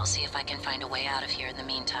 I'll see if I can find a way out of here in the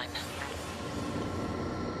meantime.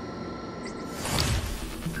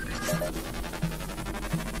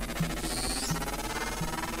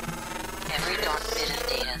 Every dark bit of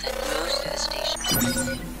data that moves through the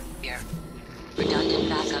station here. Redundant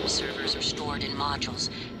backup servers are stored in modules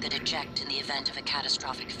that eject in the event of a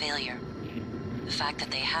catastrophic failure. The fact that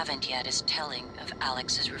they haven't yet is telling of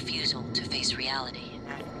Alex's refusal to face reality.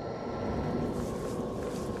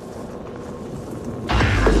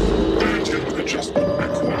 Adjustment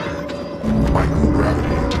required.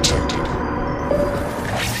 Microgravity detected.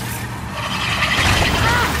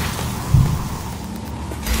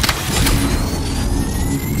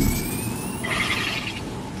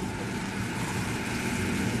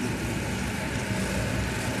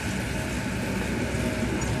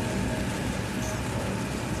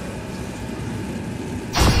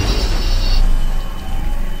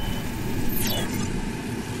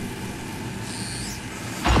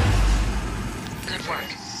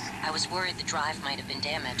 I was worried the drive might have been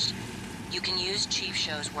damaged. You can use Chief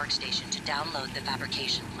Show's workstation to download the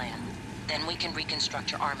fabrication plan. Then we can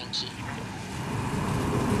reconstruct your arming key.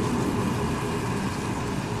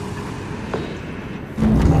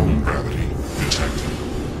 Wrong gravity detected.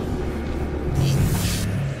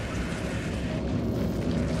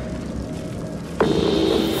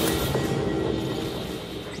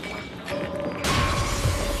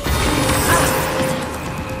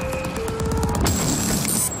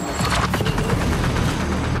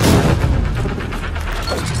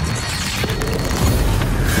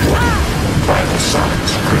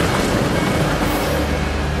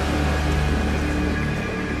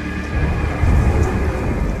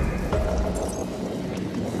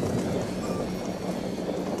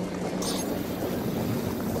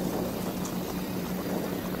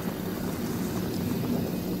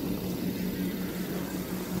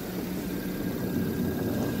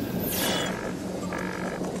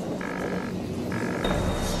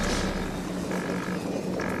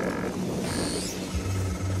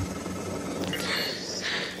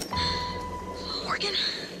 Morgan,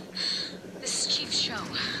 this is Chief Show.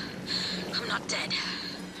 I'm not dead.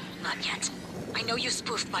 Not yet. I know you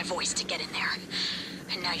spoofed my voice to get in there.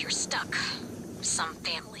 And now you're stuck. Some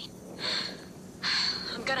family.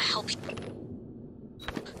 I'm gonna help you.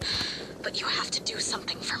 But you have to do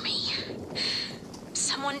something for me.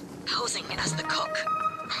 Someone posing as the cook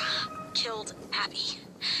killed Abby.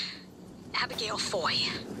 Abigail Foy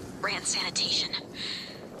ran sanitation.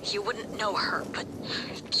 You wouldn't know her, but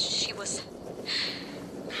she was...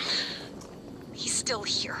 He's still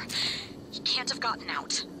here. He can't have gotten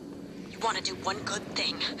out. You want to do one good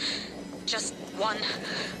thing. Just one.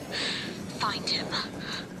 Find him.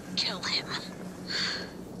 Kill him.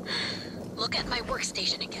 Look at my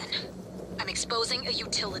workstation again. I'm exposing a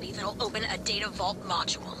utility that'll open a data vault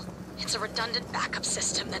module. It's a redundant backup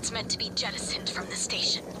system that's meant to be jettisoned from the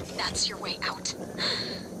station. That's your way out.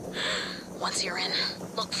 Once you're in,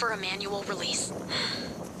 look for a manual release.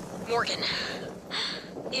 Morgan,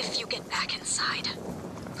 if you get back inside,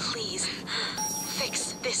 please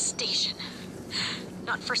fix this station.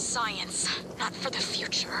 Not for science, not for the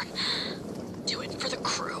future. Do it for the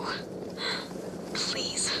crew.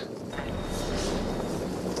 Please.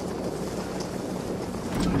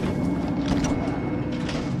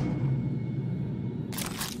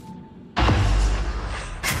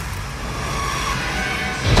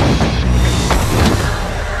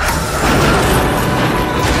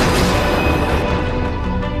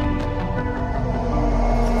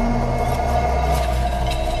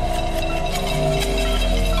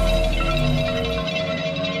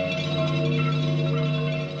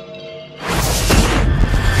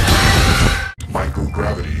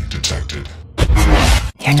 Microgravity detected.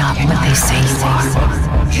 You're not what they say you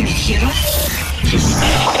are. Can you hear us?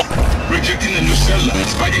 Rejecting the new cell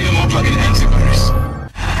lines, biting them up like an antivirus.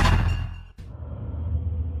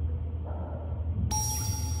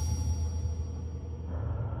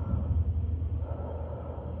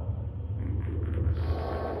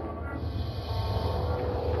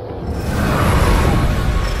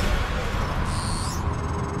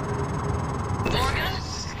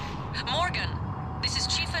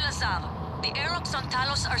 The airlocks on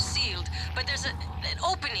Talos are sealed, but there's an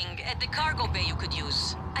opening at the cargo bay you could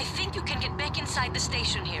use. I think you can get back inside the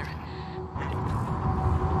station here.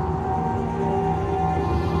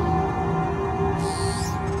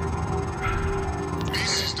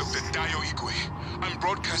 This is Dr. Dayo Igwe. I'm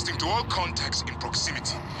broadcasting to all contacts in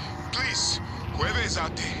proximity. Please, whoever is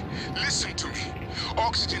out there, listen to me.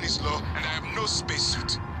 Oxygen is low and I have no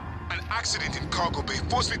spacesuit. An accident in cargo bay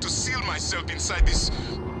forced me to seal myself inside this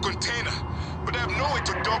container, but I have no way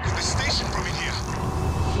to dock with the station from in here.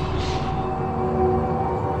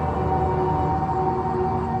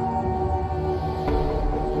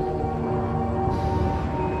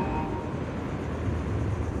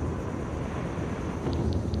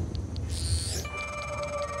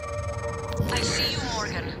 I see you,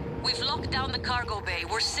 Morgan. We've locked down the cargo bay.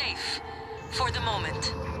 We're safe. For the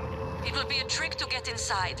moment. It will be a trick to get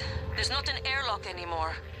inside. There's not an airlock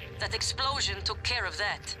anymore. That explosion took care of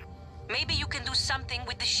that. Maybe you can do something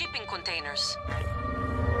with the shipping containers.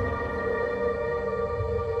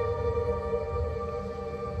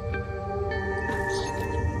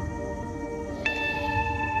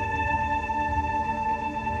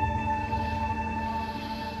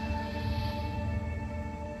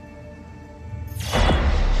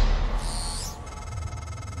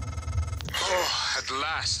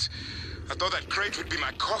 last. I thought that crate would be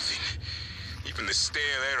my coffin. Even the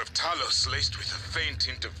stale air of Talos, laced with a faint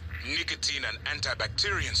hint of nicotine and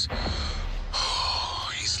antibacterians.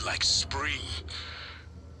 Oh, it's like spring.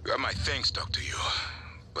 My thanks, Dr. Yu.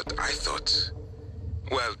 But I thought...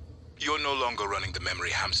 Well, you're no longer running the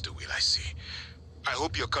memory hamster wheel, I see. I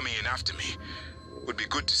hope you're coming in after me. Would be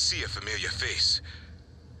good to see a familiar face.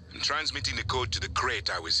 I'm transmitting the code to the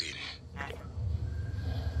crate I was in.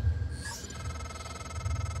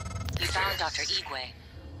 You found Dr. Igwe.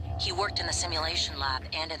 He worked in the simulation lab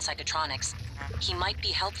and in psychotronics. He might be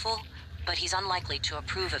helpful, but he's unlikely to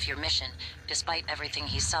approve of your mission, despite everything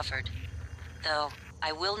he's suffered. Though,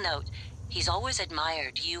 I will note, he's always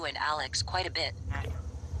admired you and Alex quite a bit.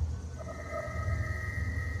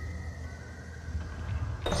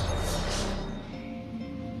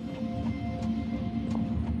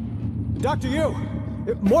 Dr. Yu!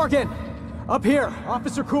 Morgan! Up here!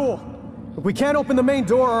 Officer Cool! We can't open the main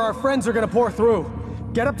door or our friends are gonna pour through.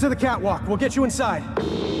 Get up to the catwalk. We'll get you inside.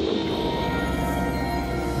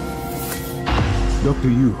 Dr.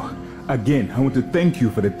 Yu, again, I want to thank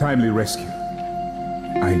you for the timely rescue.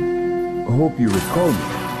 I hope you recall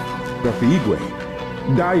me. Dr. Igwe.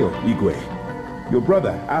 Dayo Igwe. Your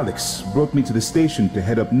brother, Alex, brought me to the station to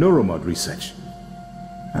head up neuromod research.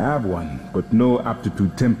 I have one, but no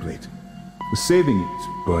aptitude template. Was saving it,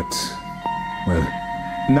 but... well,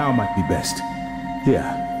 now might be best. Here,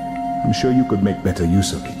 I'm sure you could make better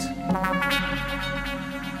use of it.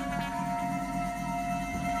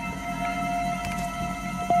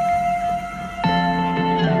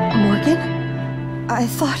 Morgan? I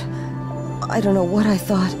thought... I don't know what I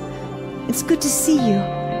thought. It's good to see you.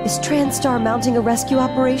 Is TranStar mounting a rescue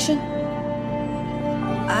operation?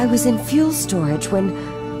 I was in fuel storage when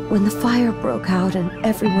the fire broke out and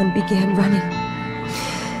everyone began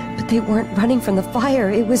running. But they weren't running from the fire,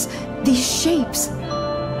 it was these shapes.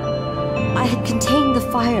 I had contained the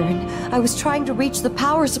fire and I was trying to reach the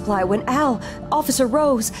power supply when Officer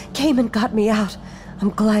Rose, came and got me out. I'm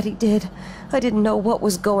glad he did. I didn't know what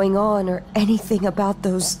was going on or anything about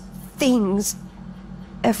those things.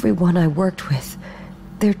 Everyone I worked with,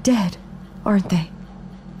 they're dead, aren't they?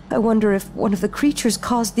 I wonder if one of the creatures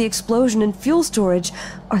caused the explosion in fuel storage.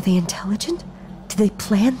 Are they intelligent? Did they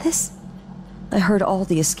plan this? I heard all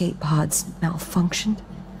the escape pods malfunctioned.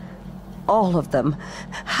 All of them.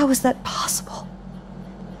 How is that possible?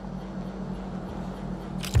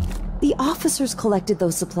 The officers collected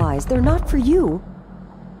those supplies. They're not for you.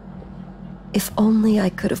 If only I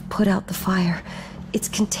could have put out the fire. It's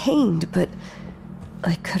contained, but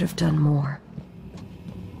I could have done more.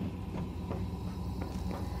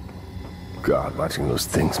 God, watching those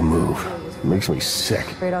things move makes me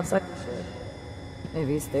sick. Right outside. Shit. If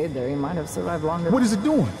he stayed there, he might have survived longer. What is it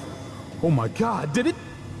doing? Oh my God, did it?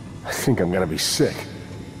 I think I'm gonna be sick.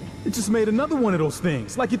 It just made another one of those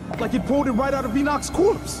things. Like it pulled it right out of Enoch's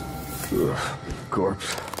corpse. Ugh,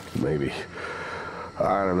 corpse. Maybe.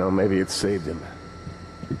 I don't know, maybe it saved him.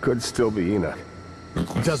 It could still be Enoch.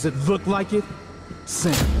 Does it look like it?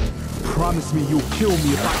 Sam, promise me you'll kill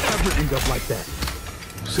me if I ever end up like that.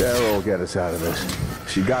 Sarah will get us out of this.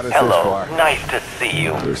 She got us Hello, this far. nice to see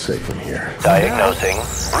you. We're safe in here. Diagnosing,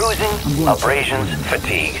 bruising, abrasions,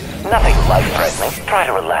 fatigue. Nothing life-threatening. Try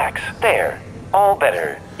to relax. There. All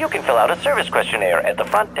better. You can fill out a service questionnaire at the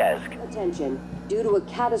front desk. Attention. Due to a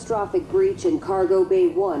catastrophic breach in Cargo Bay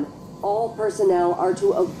 1, all personnel are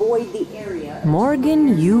to avoid the area.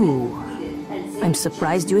 Morgan Yu. I'm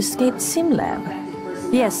surprised you escaped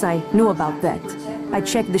SimLab. Yes, I knew about that. I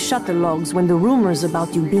checked the shuttle logs when the rumors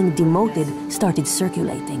about you being demoted started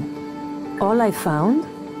circulating. All I found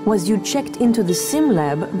was you checked into the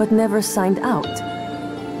SimLab but never signed out.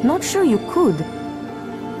 Not sure you could,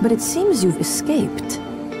 but it seems you've escaped.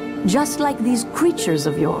 Just like these creatures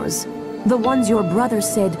of yours. The ones your brother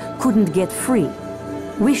said couldn't get free.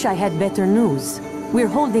 Wish I had better news. We're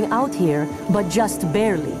holding out here, but just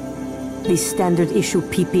barely. These standard issue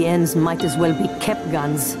PPNs might as well be kept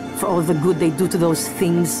guns, for all the good they do to those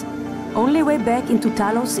things. Only way back into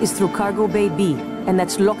Talos is through Cargo Bay B, and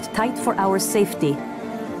that's locked tight for our safety.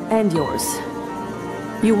 And yours.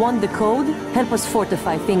 You want the code? Help us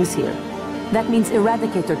fortify things here. That means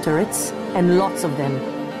Eradicator turrets, and lots of them.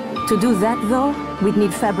 To do that, though, we'd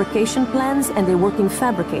need fabrication plans and a working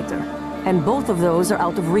fabricator. And both of those are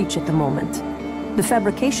out of reach at the moment. The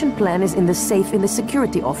fabrication plan is in the safe in the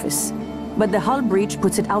security office, but the hull breach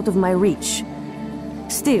puts it out of my reach.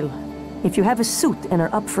 Still, if you have a suit and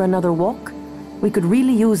are up for another walk, we could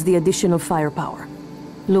really use the additional firepower.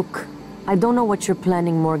 Look, I don't know what you're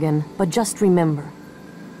planning, Morgan, but just remember,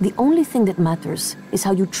 the only thing that matters is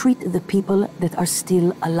how you treat the people that are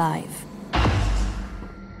still alive.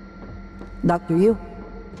 Dr. Yu?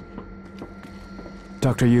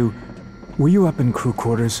 Dr. Yu, were you up in crew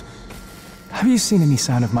quarters? Have you seen any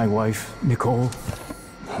sign of my wife, Nicole?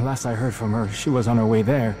 Last I heard from her, she was on her way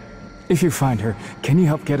there. If you find her, can you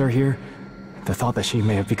help get her here? The thought that she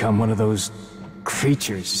may have become one of those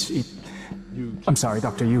creatures. I'm sorry,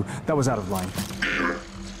 Dr. Yu, that was out of line.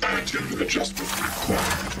 Attitude adjustment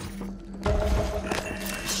required.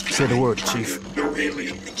 Say the word, Chief. No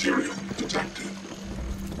alien material detected.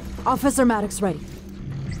 Officer Maddox ready.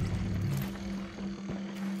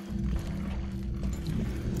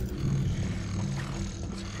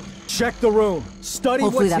 Check the room. Study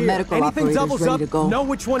Hopefully what's that here. medical Anything operator's doubles ready up, to go. know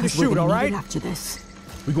which one to 'Cause we're shoot, gonna all need right? it after this.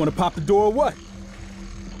 We gonna pop the door or what?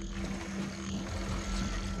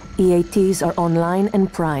 EATs are online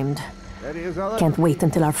and primed. Can't wait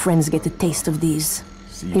until our friends get a taste of these.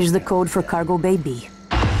 Here's the code for Cargo Bay B.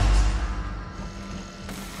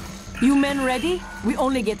 You men ready? We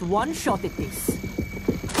only get one shot at this.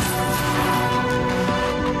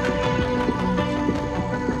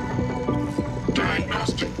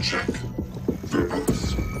 Diagnostic check.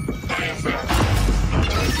 Verbose. IFF.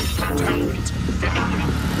 Contaminant.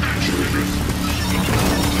 Actuators.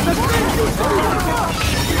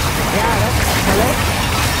 Yeah, that's correct.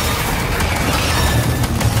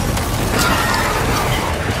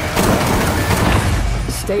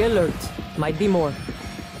 Stay alert. Might be more.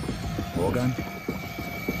 Morgan?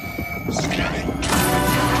 Scanning.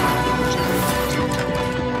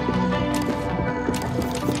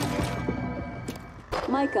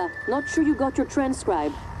 Micah, not sure you got your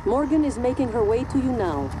transcribe. Morgan is making her way to you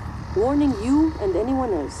now. Warning you and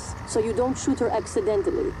anyone else, so you don't shoot her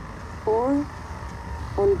accidentally. Or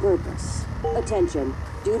on purpose. Attention.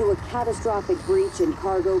 Due to a catastrophic breach in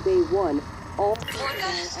Cargo Bay 1, all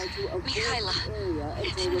Mikhaila, I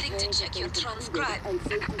didn't think to check your transcribe.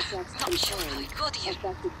 Not sure how you got here.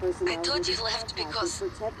 I thought you left because...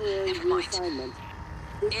 Never mind.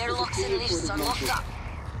 Airlocks and lifts are locked up.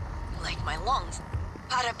 Like my lungs.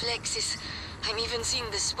 Paraplexis. I'm even seeing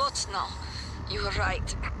the spots now. You were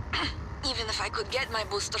right. Even if I could get my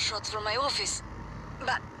booster shots from my office.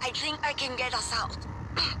 But I think I can get us out.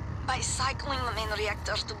 By cycling the main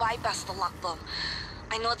reactor to bypass the lockdown.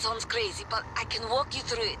 I know it sounds crazy, but I can walk you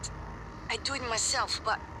through it. I do it myself,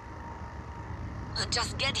 but... I'll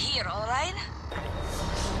just get here, alright?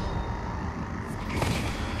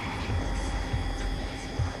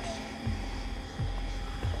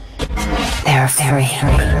 They're free.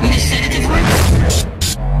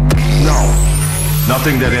 No.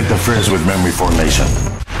 Nothing that interferes with memory formation.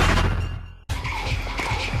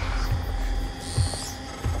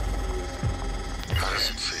 How does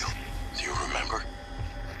it feel? Do you remember?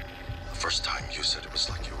 The first time you said it was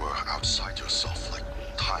like you were outside yourself, like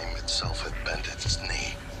time itself had bent its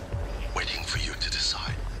knee, waiting for you to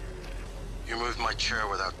decide. You moved my chair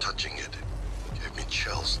without touching it. Gave me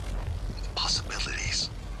chills. Possibilities.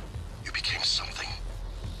 You became something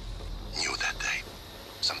new that day.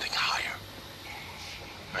 Something higher.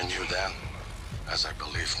 I knew then, as I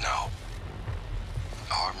believe now.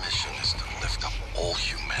 Our mission is to lift up all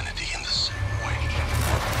humanity in the same way.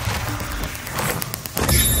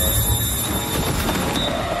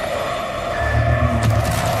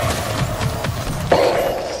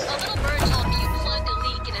 A little bird told me you plugged a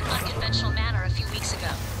leak in an unconventional manner a few weeks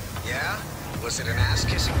ago. Yeah? Was it an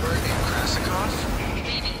ass-kissing bird named Krasikov?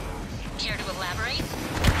 Maybe. Care to elaborate?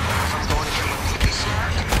 If I'm going to get my pee-pee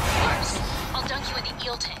slapped? Worse. I'll dunk you in the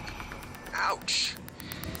eel tank. Ouch.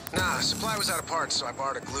 Nah, supply was out of parts, so I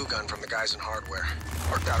borrowed a glue gun from the guys in hardware.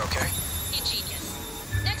 Worked out okay. Ingenious.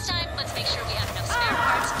 Next time, let's make sure we have enough spare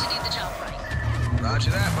parts to do the job right.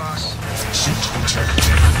 Roger that, boss. Suit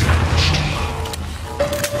integrity.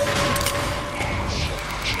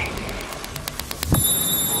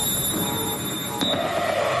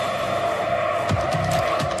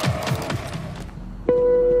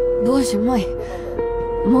 Боже мой.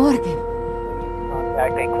 Morgan.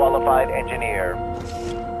 Contact a qualified engineer.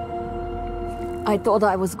 I thought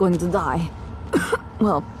I was going to die.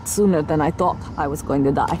 Well, sooner than I thought I was going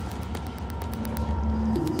to die.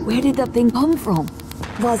 Where did that thing come from?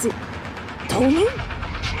 Was it Tony?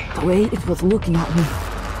 The way it was looking at me.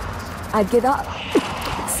 I'd get up,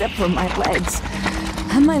 except for my legs.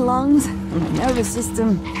 And my lungs, and my nervous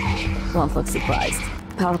system. Don't look surprised.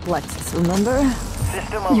 Paraplexis, remember?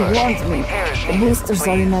 You warned me. The boosters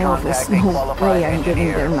are in my office. No way I'm getting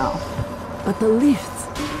there now. But the lifts,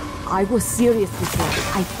 I was serious before.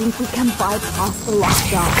 I think we can bypass the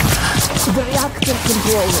lockdown. The reactor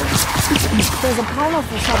control room. There's a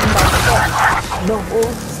powerful shutting down the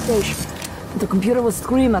whole station. The computer will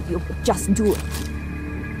scream at you, but just do it.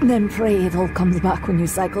 Then pray it all comes back when you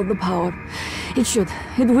cycle the power. It should.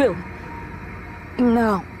 It will.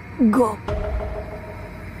 Now, go.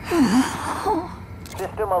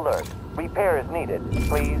 System alert. Repair is needed.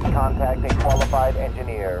 Please contact a qualified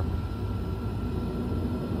engineer.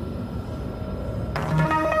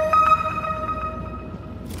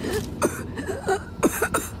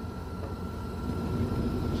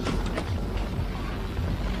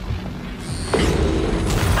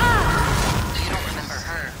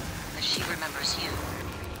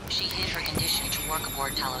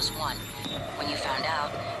 aboard Talos 1. When you found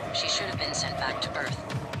out, she should have been sent back to Earth.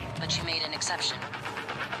 But you made an exception.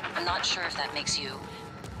 I'm not sure if that makes you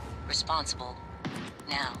responsible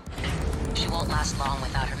now. She won't last long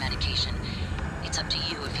without her medication. It's up to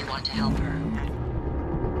you if you want to help her.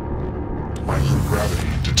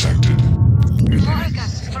 Microgravity detected. Morgan,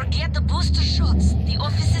 forget the booster shots. The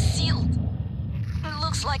office is sealed. It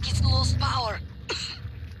looks like it's lost power.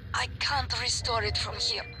 I can't restore it from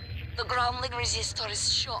here. The groundling resistor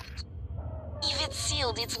is short. If it's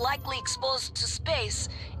sealed, it's likely exposed to space.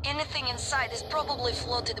 Anything inside is probably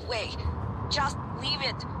floated away. Just leave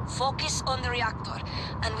it. Focus on the reactor,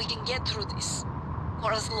 and we can get through this.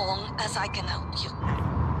 For as long as I can help you.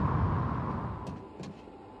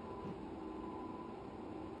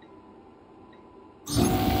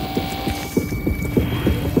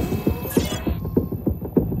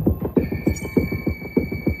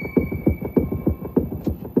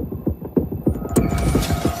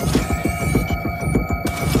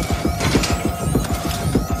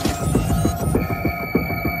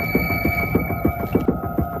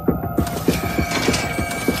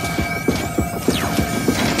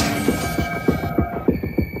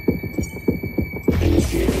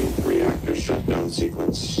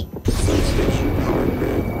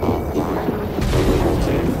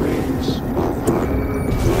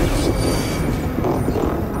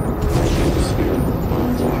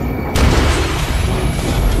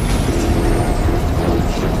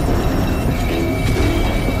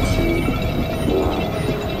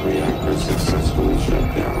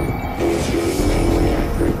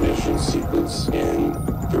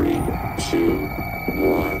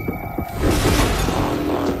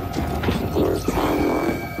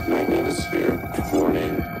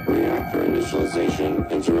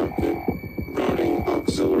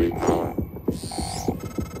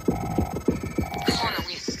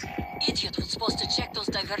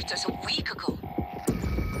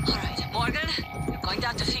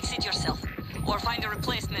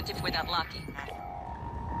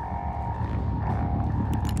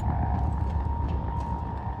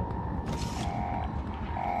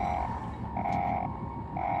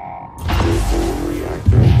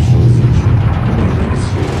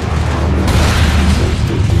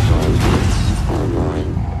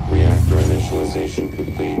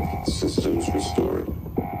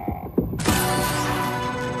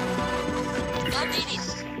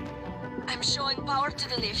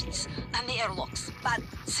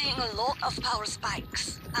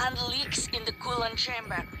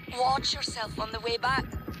 Chamber. Watch yourself on the way back.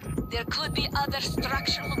 There could be other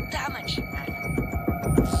structural damage.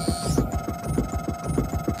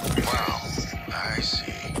 Wow, I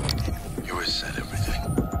see. You reset everything.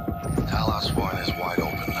 Talos 1 is wide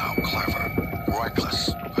open now. Clever.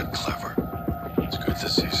 Reckless, but clever. It's good to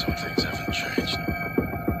see some things haven't changed.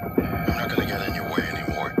 I'm not gonna get in your way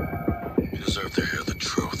anymore. You deserve to hear the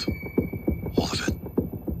truth. All of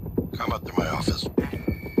it. Come up to my office.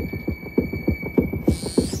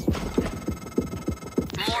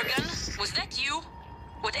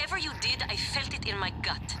 Whatever you did, I felt it in my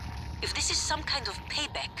gut. If this is some kind of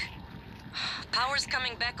payback... Power's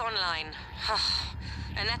coming back online.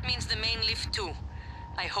 And that means the main lift too.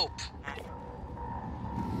 I hope.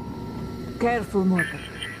 Careful, Morgan.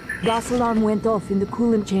 Gas alarm went off in the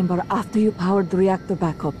coolant chamber after you powered the reactor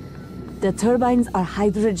back up. The turbines are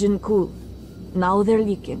hydrogen-cooled. Now they're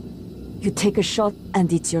leaking. You take a shot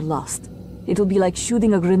and it's your last. It'll be like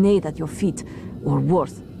shooting a grenade at your feet, or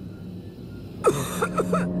worse.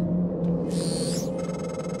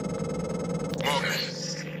 Morgan,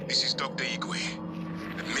 this is Dr. Igwe.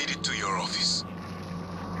 I've made it to your office.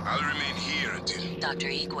 I'll remain here until... Dr.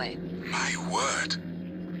 Igwe. My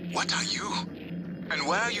word. What are you? And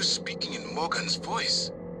why are you speaking in Morgan's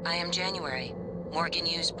voice? I am January, Morgan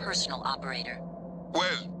Yu's personal operator.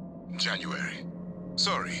 Well, January.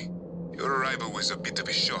 Sorry. Your arrival was a bit of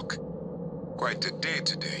a shock. Quite a day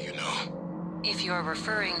today, you know. If you're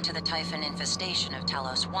referring to the Typhon infestation of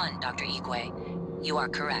Talos 1, Dr. Igwe, you are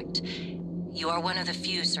correct. You are one of the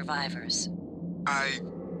few survivors.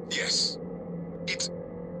 Yes.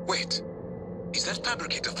 Wait. Is that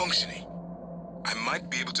fabricator functioning? I might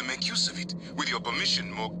be able to make use of it. With your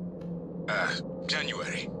permission,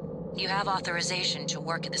 January. You have authorization to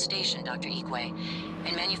work at the station, Dr. Igwe,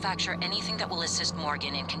 and manufacture anything that will assist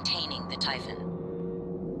Morgan in containing the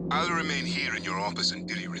Typhon. I'll remain here in your office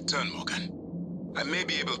until you return, Morgan. I may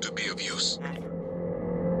be able to be of use.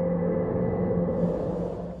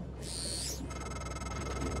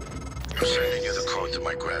 I'm sending you the code to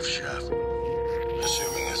my grav shaft.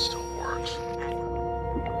 Assuming it still works.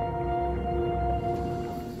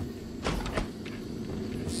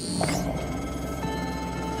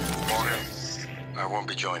 Morgan, I won't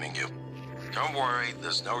be joining you. Don't worry,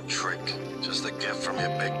 there's no trick. Just a gift from your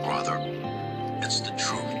big brother. It's the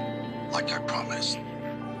truth, like I promised. It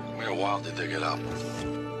took me a while to dig it up.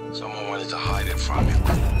 Someone wanted to hide it from you.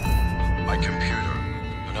 My computer,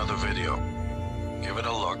 another video. Give it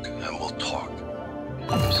a look, and we'll talk.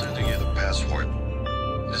 I'm sending you the password,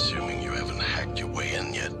 assuming you haven't hacked your way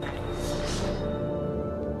in yet.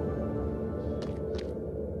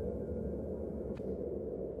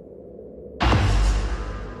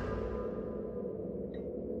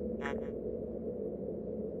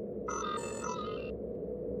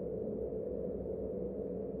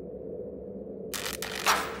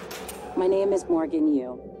 My name is Morgan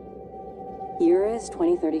Yu. Year is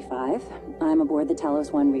 2035. I'm aboard the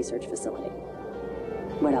Talos 1 research facility.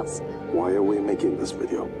 What else? Why are we making this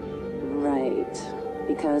video? Right.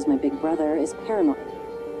 Because my big brother is paranoid.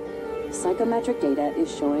 Psychometric data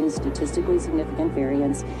is showing statistically significant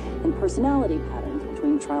variance in personality patterns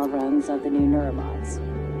between trial runs of the new neuromods.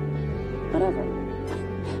 Whatever.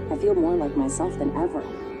 I feel more like myself than ever.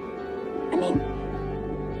 I mean,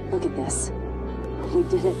 look at this. We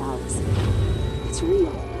did it, Alex. It's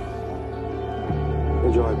real.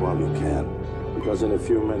 Enjoy it while you can, because in a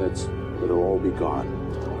few minutes, it'll all be gone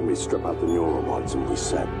when we strip out the neuromods and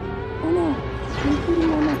reset. I know, including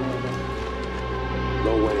my memory of it.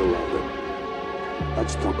 No way around it.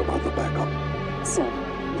 Let's talk about the backup. So,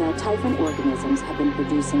 the Typhon organisms have been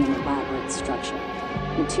producing an elaborate structure.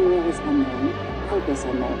 Material is unknown, purpose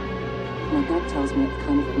unknown. My gut tells me it's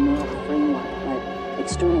kind of a neural framework, but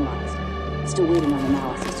externalized. Still waiting on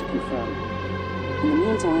analysis to confirm. In the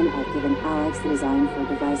meantime, I've given Alex the design for a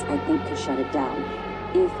device I think could shut it down,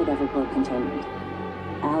 if it ever broke containment.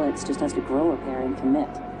 Alex just has to grow a pair and commit.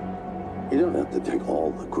 You don't have to take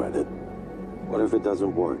all the credit. What if it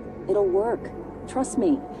doesn't work? It'll work. Trust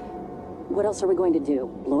me. What else are we going to do?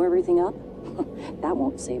 Blow everything up? That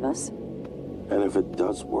won't save us. And if it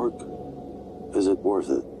does work, is it worth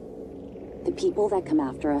it? The people that come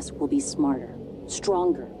after us will be smarter,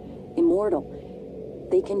 stronger, immortal.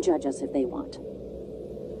 They can judge us if they want.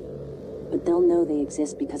 But they'll know they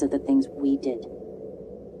exist because of the things we did.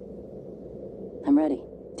 I'm ready.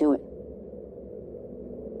 Do it.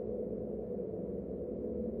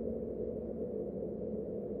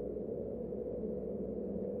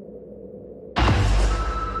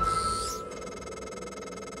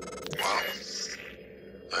 Well,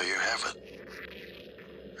 there you have it.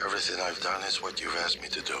 Everything I've done is what you've asked me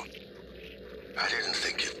to do. I didn't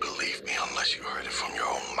think you'd believe me unless you heard it from your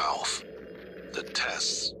own mouth. The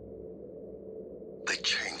tests, they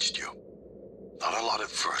changed you. Not a lot at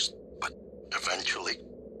first, but eventually,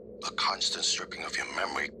 a constant stripping of your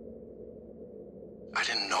memory. I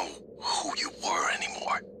didn't know who you were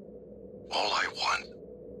anymore. All I want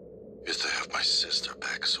is to have my sister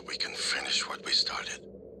back so we can finish what we started.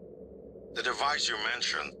 The device you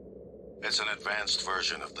mentioned, it's an advanced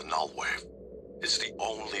version of the Null Wave. It's the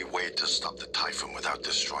only way to stop the Typhon without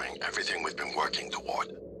destroying everything we've been working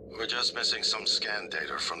toward. We're just missing some scan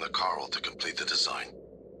data from the Coral to complete the design.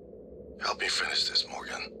 Help me finish this,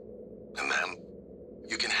 Morgan. And then,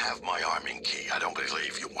 you can have my arming key. I don't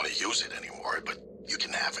believe you want to use it anymore, but you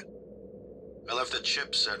can have it. I left the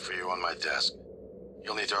chip set for you on my desk.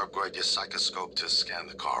 You'll need to upgrade your psychoscope to scan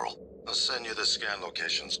the Coral. I'll send you the scan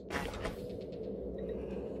locations.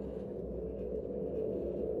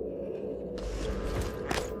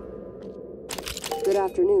 Good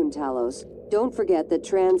afternoon, Talos. Don't forget that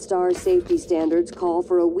TranStar safety standards call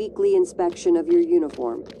for a weekly inspection of your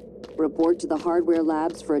uniform. Report to the hardware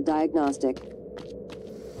labs for a diagnostic.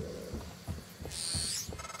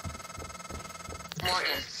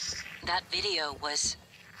 Morgan, that video was...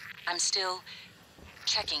 I'm still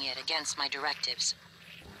checking it against my directives.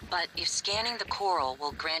 But if scanning the Coral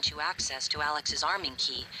will grant you access to Alex's arming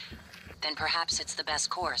key, then perhaps it's the best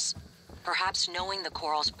course. Perhaps knowing the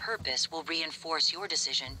Coral's purpose will reinforce your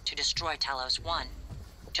decision to destroy Talos 1.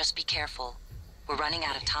 Just be careful. We're running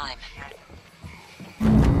out of time.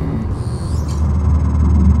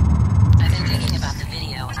 I've been thinking about the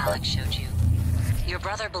video Alex showed you. Your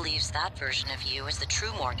brother believes that version of you is the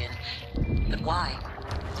true Morgan, But why?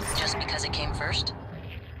 Just because it came first?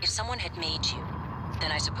 If someone had made you,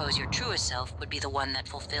 then I suppose your truest self would be the one that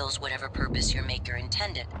fulfills whatever purpose your maker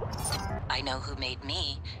intended. I know who made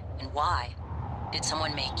me, and why. Did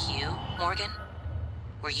someone make you, Morgan?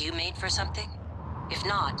 Were you made for something? If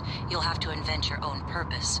not, you'll have to invent your own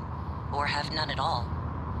purpose, or have none at all.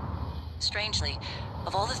 Strangely,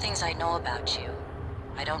 of all the things I know about you,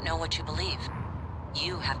 I don't know what you believe.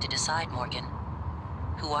 You have to decide, Morgan.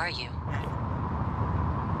 Who are you?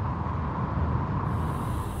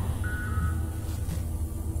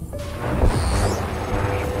 I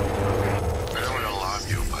don't want to alarm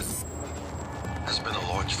you, but there's been a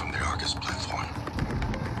launch from the Argus platform.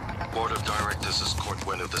 Board of Directors has caught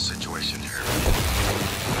wind of the situation here.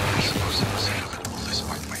 I suppose it was inevitable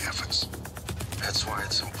despite my efforts. That's why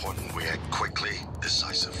it's important we act quickly,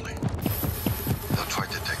 decisively. They'll try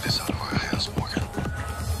to take this out of our hands, Morgan.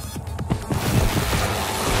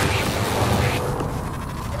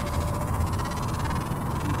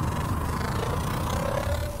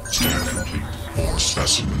 Scan complete. More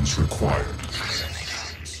specimens required.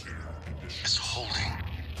 Fascinating. It's holding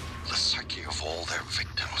the psyche of all their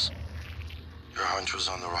victims. Your hunch was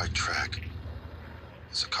on the right track.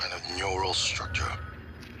 It's a kind of neural structure.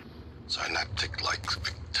 Synaptic-like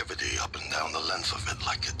activity up and down the length of it,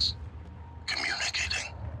 like it's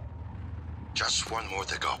communicating. Just one more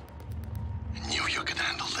to go. I knew you could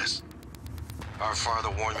handle this. Our father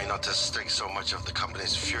warned me not to stake so much of the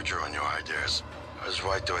company's future on your ideas. I was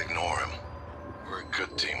right to ignore him. We're a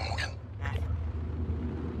good team, Morgan.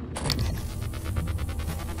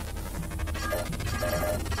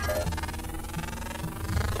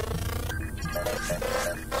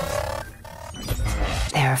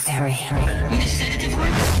 They're free.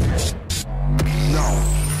 No.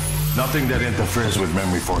 Nothing that interferes with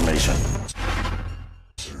memory formation.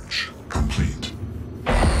 Search complete.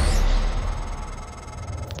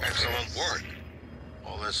 Excellent work.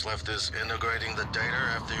 All that's left is integrating the data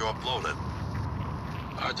after you upload it.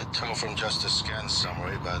 Hard to tell from just a scan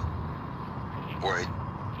summary, but... Wait.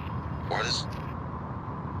 What is...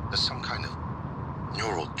 There's some kind of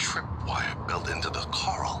neural tripwire built into the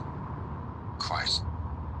coral. Christ.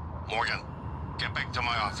 Morgan, get back to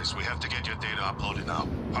my office. We have to get your data uploaded now.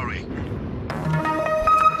 Hurry.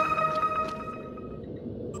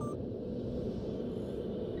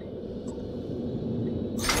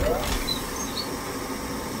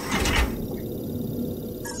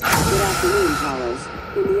 Good afternoon, Talos.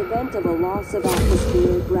 In the event of a loss of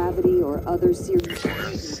atmosphere, gravity, or other serious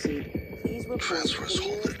emergency, please report to the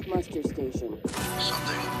nearest muster station.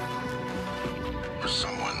 Something. Or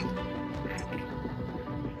someone.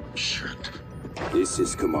 Shit. This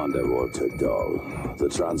is Commander Walter Dahl. The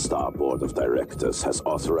TranStar Board of Directors has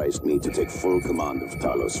authorized me to take full command of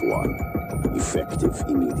Talos 1, effective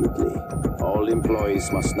immediately. All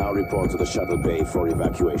employees must now report to the shuttle bay for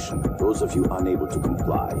evacuation. Those of you unable to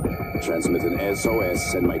comply, transmit an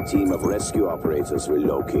SOS and my team of rescue operators will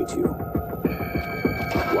locate you.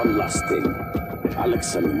 One last thing.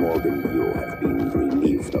 Alex and Morgan Yu have been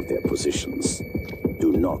relieved of their positions.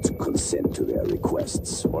 Do not consent to their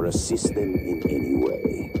requests or assist them in any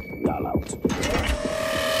way. Dahl out.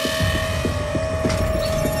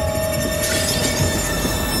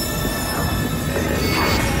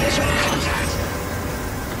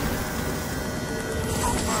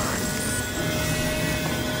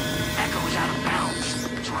 Echo's out of bounds.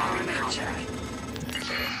 Draw an military.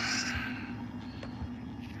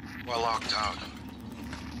 We're locked out.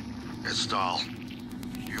 It's Dahl.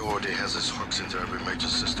 He already has his hooks into every major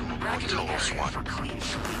system aboard Talos 1.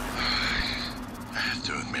 I have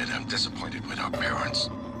to admit, I'm disappointed with our parents.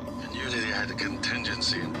 I knew they had a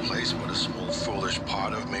contingency in place, but a small foolish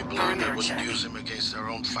part of me believed they wouldn't use him against their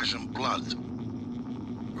own flesh and blood.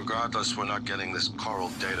 Regardless, we're not getting this coral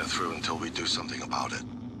data through until we do something about it.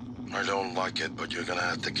 I don't like it, but you're gonna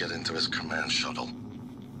have to get into his command shuttle.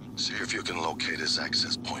 See if you can locate his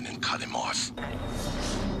access point and cut him off.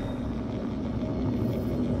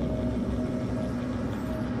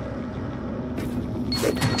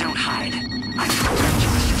 Don't hide. I'm programmed to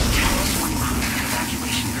assist Talos 1 crew with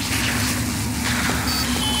evacuation procedures.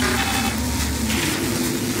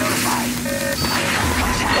 Notified. I have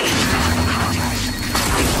contact.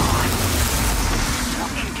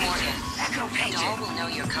 Morgan, Dahl will know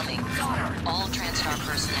you're coming. All TranStar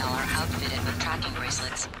personnel are outfitted with tracking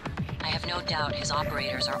bracelets. I have no doubt his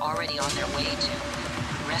operators are already on their way to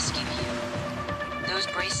rescue you. Those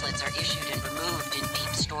bracelets are issued and removed in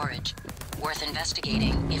deep storage. Worth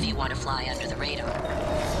investigating if you want to fly under the radar.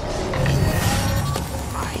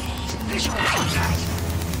 Visual contact.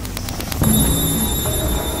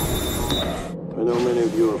 I know many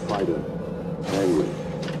of you are fighters.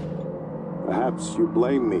 Perhaps you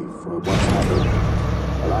blame me for what's happened,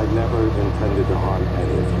 but I never intended to harm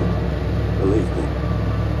any of you. Believe me,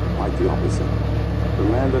 quite the opposite.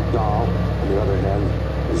 Commander Dahl, on the other hand,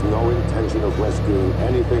 has no intention of rescuing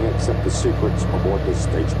anything except the secrets aboard this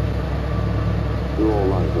station. You're all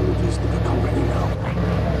liabilities to the company now.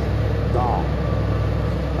 Dahl,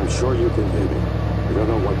 I'm sure you can hear me. I don't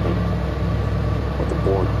know what the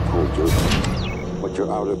board told you, but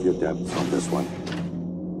you're out of your depth on this one.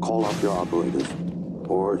 Call up your operators,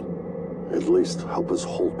 or at least help us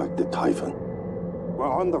hold back the Typhon.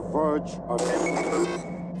 We're on the verge of...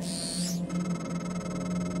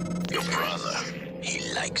 Your brother,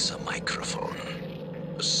 he likes a microphone,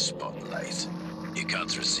 a spotlight. You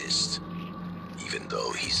can't resist, even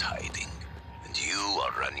though he's hiding. And you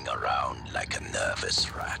are running around like a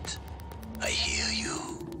nervous rat. I hear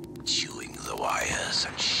you, chewing the wires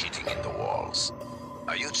and shitting in the walls.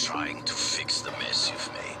 Are you trying to fix the mess you've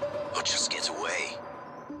made, or just get away?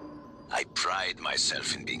 I pride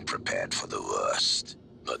myself in being prepared for the worst,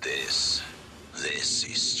 but this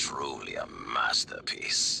is truly a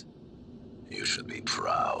masterpiece. You should be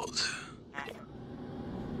proud.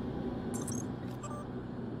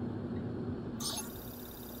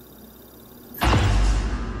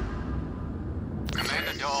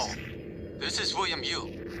 Commander Dahl, this is William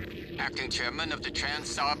Yu, Acting Chairman of the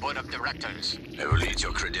TranStar Board of Directors. I will need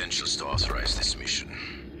your credentials to authorize this mission.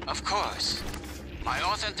 Of course. My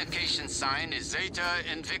authentication sign is Zeta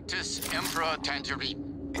Invictus Emperor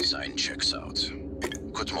Tangerine. Sign checks out.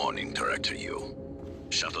 Good morning, Director Yu.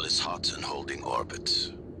 Shuttle is hot and holding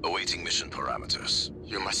orbit. Awaiting mission parameters.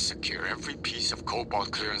 You must secure every piece of Cobalt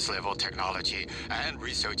clearance level technology and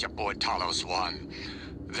research aboard Talos 1.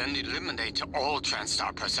 Then eliminate all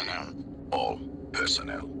TranStar personnel. All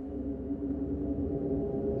personnel.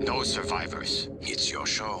 No survivors. It's your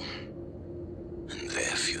show. And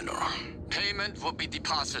their funeral. Payment will be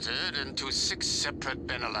deposited into 6 separate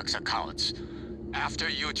Benelux accounts after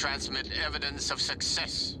you transmit evidence of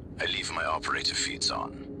success. I leave my operator feeds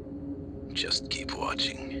on. Just keep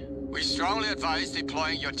watching. We strongly advise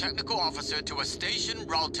deploying your technical officer to a station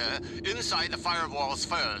router inside the firewalls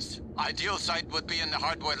first. Ideal site would be in the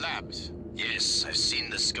hardware labs. Yes, I've seen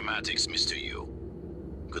the schematics, Mr. Yu.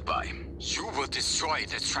 Goodbye. You will destroy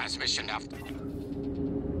this transmission after...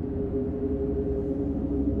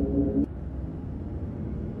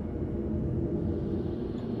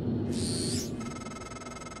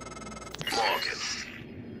 Morgan,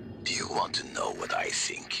 do you want to know what I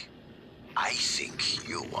think? I think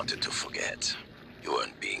you wanted to forget. You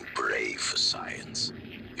weren't being brave for science.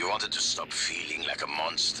 You wanted to stop feeling like a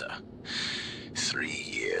monster. 3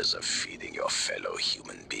 years of feeding your fellow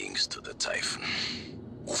human beings to the Typhon.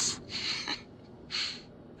 Oof.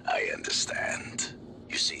 I understand.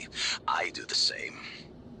 You see, I do the same.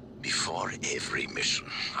 Before every mission,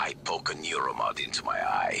 I poke a neuromod into my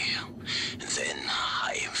eye. And then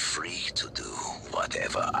I am free to do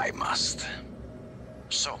whatever I must.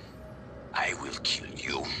 So, I will kill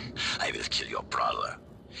you. I will kill your brother.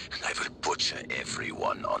 And I will butcher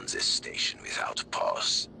everyone on this station without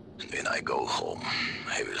pause. And when I go home,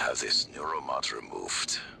 I will have this neuromod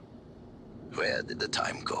removed. Where did the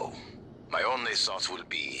time go? My only thought will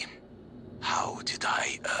be, how did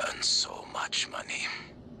I earn so much money?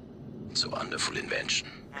 It's a wonderful invention.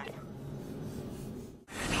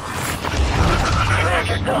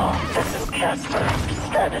 Commander Dahl, this is Casper.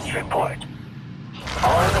 Status report.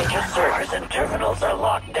 All major servers and terminals are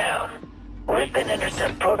locked down. Rip and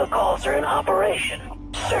intercept protocols are in operation.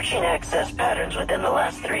 Searching access patterns within the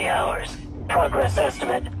last 3 hours. Progress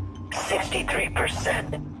estimate,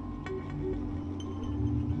 63%.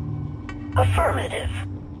 Affirmative.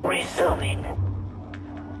 Resuming.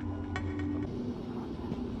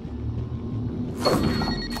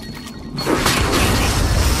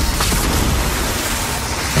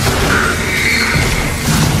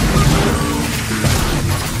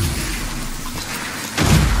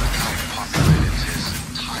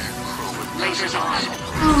 Lasers on.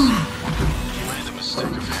 He made the mistake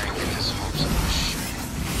of hanging his hopes on this shit.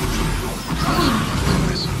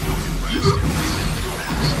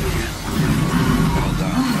 Well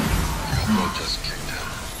done. Your boat just kicked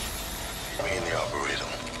out. Me and the operator,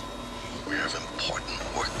 we have important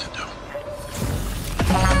work to do.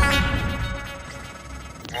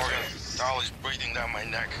 Morgan, Dahl is breathing down my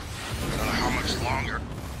neck. I don't know how much longer.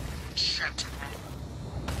 Shit.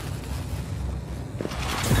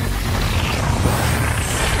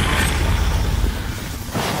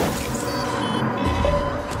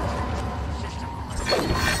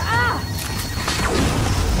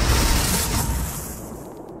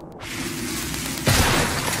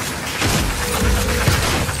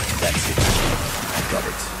 That's it.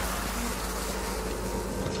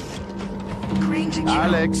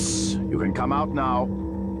 Alex, you can come out now.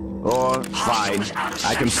 Or, fine,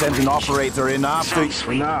 I can send an operator in after...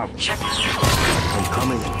 Enough. I'm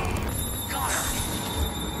coming.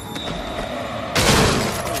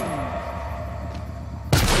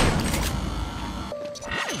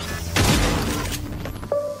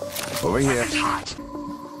 Over here.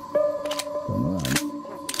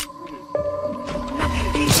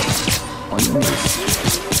 On your knees.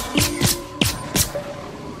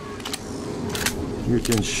 You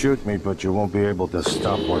can shoot me, but you won't be able to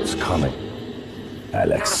stop what's coming.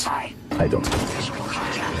 Alex, I don't...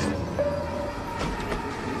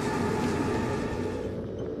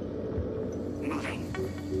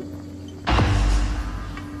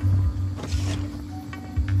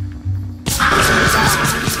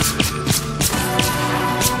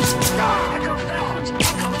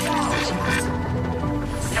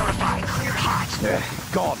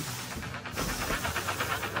 Gone.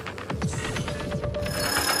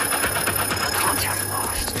 Contact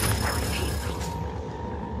lost. I repeat.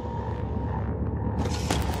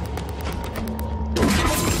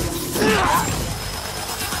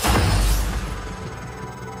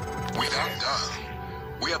 Without Dahl,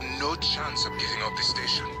 we have no chance of getting off the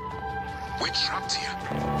station. We're trapped here.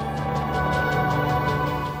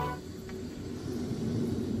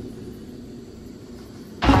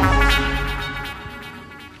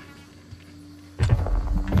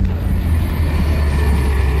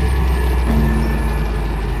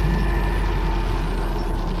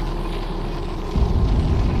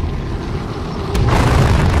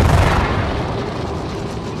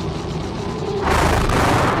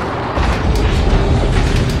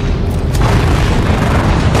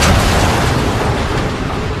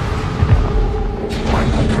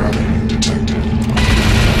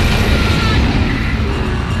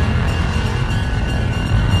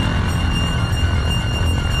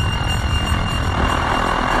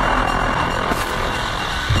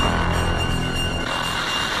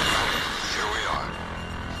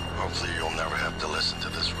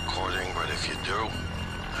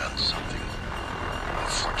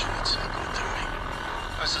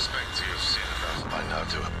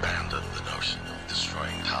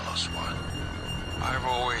 I've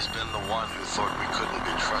always been the one who thought we couldn't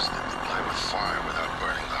be trusted to play with fire without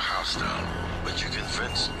burning the house down. But you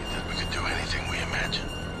convinced me that we could do anything we imagined.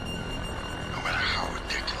 No matter how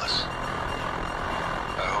ridiculous.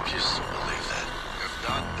 I hope you still believe that. If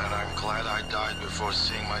not, then I'm glad I died before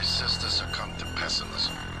seeing my sister succumb to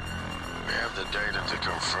pessimism. We have the data to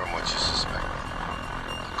confirm what you suspect.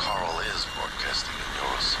 The coral is broadcasting in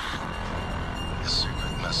Eurosignal. A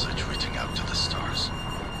secret message reaching out to the stars.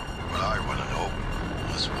 What I want to know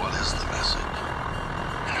is what is the message,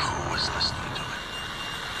 and who is listening to it.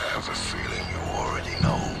 I have a feeling you already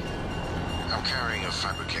know. I'm carrying a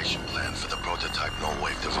fabrication plan for the prototype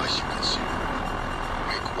null-wave device you can see.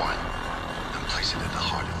 Make one, and place it at the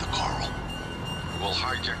heart of the coral. We'll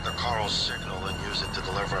hijack the coral signal and use it to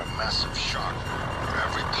deliver a massive shock for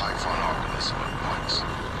every Typhon organism it points.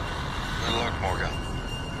 Good luck, Morgan.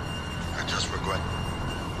 I just regret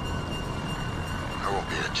I won't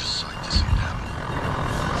be at your side to see it happen.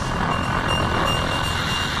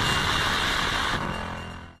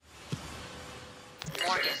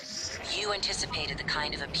 Morgan, you anticipated the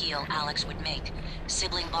kind of appeal Alex would make.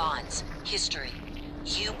 Sibling bonds, history.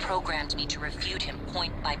 You programmed me to refute him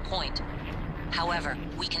point by point. However,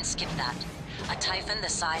 we can skip that. A Typhon the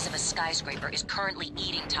size of a skyscraper is currently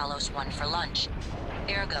eating Talos 1 for lunch.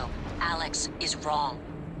 Ergo, Alex is wrong.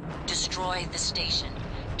 Destroy the station.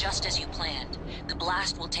 Just as you planned. The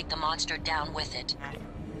blast will take the monster down with it.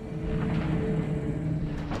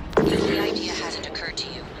 If the idea hasn't occurred to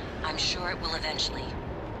you, I'm sure it will eventually.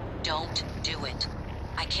 Don't do it.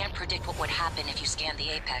 I can't predict what would happen if you scanned the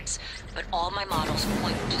Apex, but all my models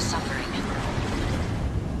point to suffering.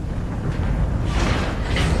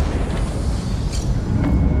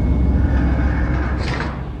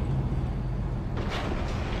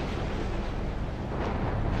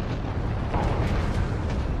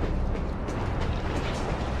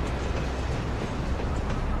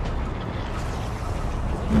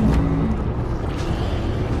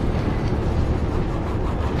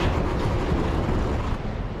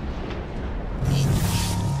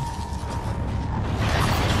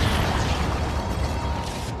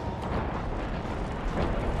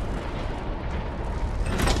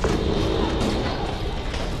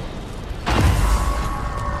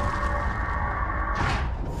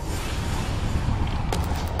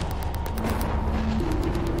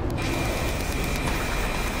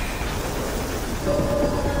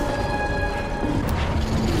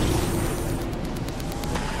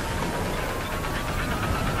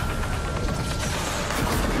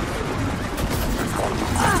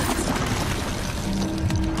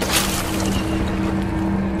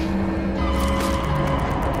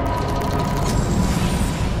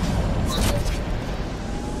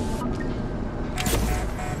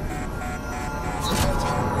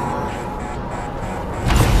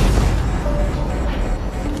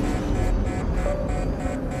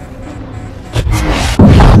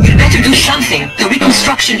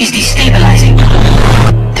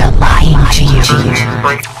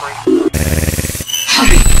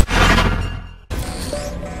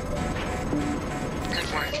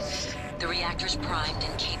 Good work. The reactor's primed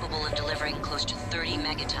and capable of delivering close to 30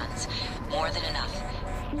 megatons. More than enough.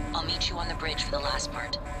 I'll meet you on the bridge for the last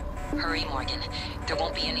part. Hurry, Morgan. There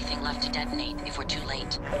won't be anything left to detonate if we're too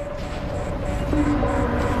late.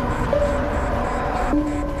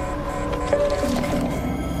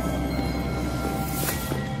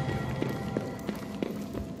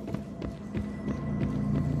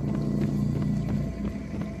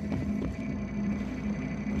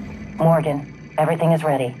 Morgan, everything is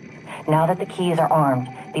ready. Now that the keys are armed,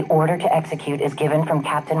 the order to execute is given from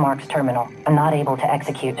Captain Mark's terminal. I'm not able to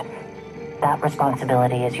execute. That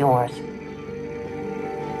responsibility is yours.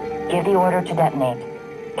 Give the order to detonate.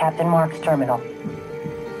 Captain Mark's terminal.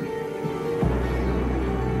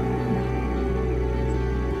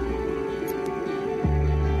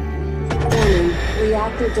 Warning,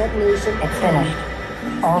 reactor detonation. It's finished.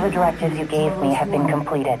 All the directives you gave me have been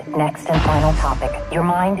completed. Next and final topic. Your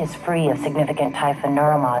mind is free of significant Typhon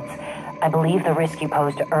neuromods. I believe the risk you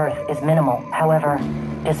pose to Earth is minimal. However,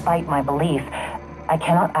 despite my belief, I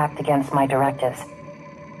cannot act against my directives.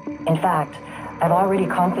 In fact, I've already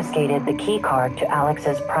confiscated the key card to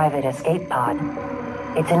Alex's private escape pod.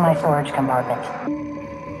 It's in my storage compartment.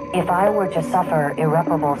 If I were to suffer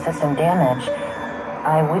irreparable system damage,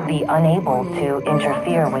 I would be unable to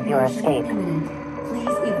interfere with your escape.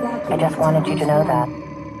 I just wanted you to know that.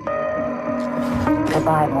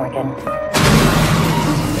 Goodbye, Morgan.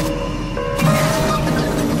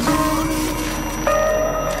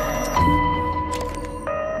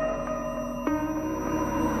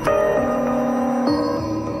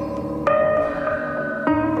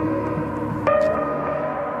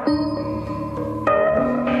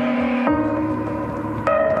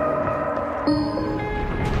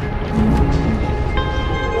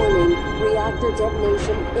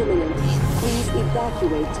 Detonation imminent. Please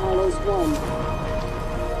evacuate Talos 1.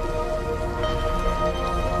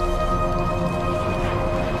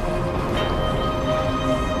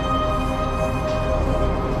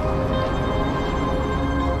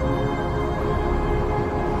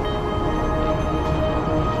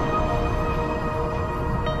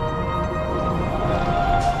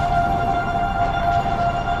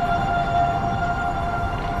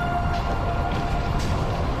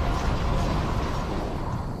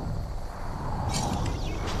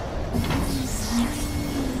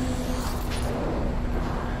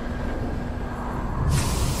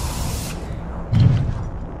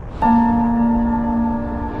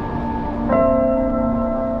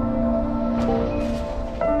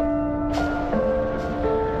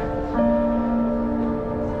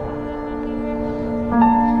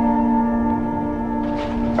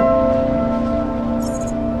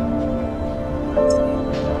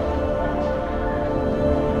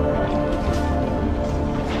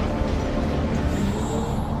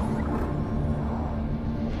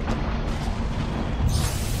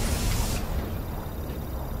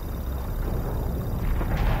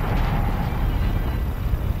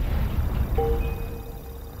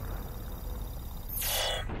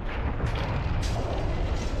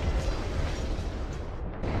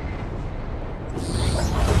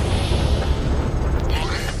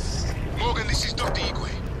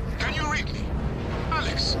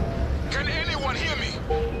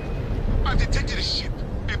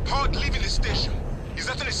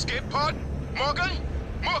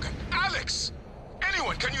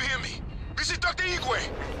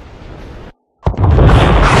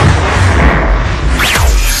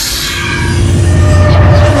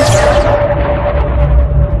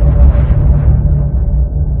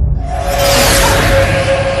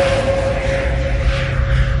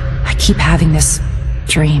 Keep having this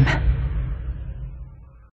dream.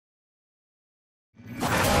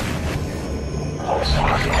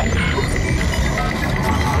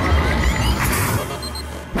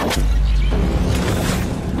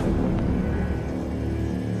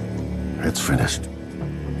 It's finished.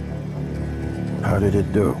 How did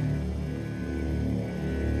it do?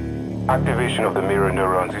 Activation of the mirror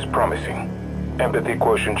neurons is promising. Empathy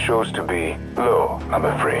quotient shows to be low, I'm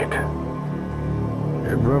afraid.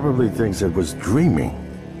 It probably thinks it was dreaming.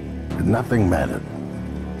 Nothing mattered.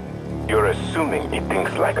 You're assuming it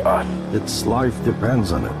thinks like us. Its life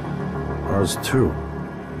depends on it. Ours too.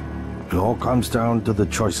 It all comes down to the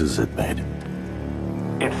choices it made.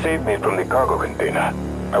 It saved me from the cargo container.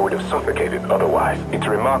 I would have suffocated otherwise. It's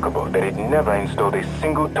remarkable that it never installed a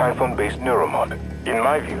single Typhon-based neuromod. In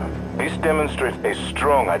my view, this demonstrates a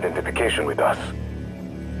strong identification with us.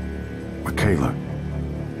 Michaela.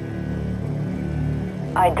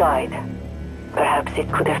 I died. Perhaps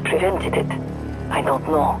it could have prevented it. I don't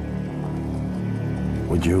know.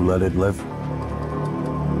 Would you let it live?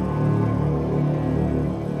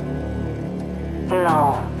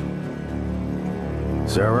 No.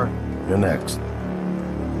 Sarah, you're next.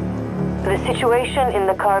 The situation in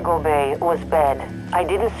the cargo bay was bad. I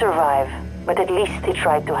didn't survive, but at least they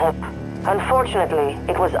tried to help. Unfortunately,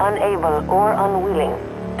 it was unable or unwilling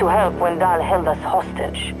to help when Dahl held us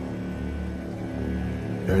hostage.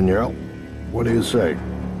 Danielle, what do you say?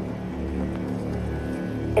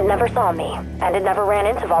 It never saw me, and it never ran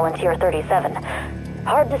into Volunteer 37.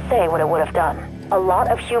 Hard to say what it would have done. A lot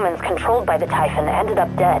of humans controlled by the Typhon ended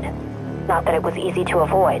up dead. Not that it was easy to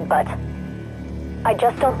avoid, but I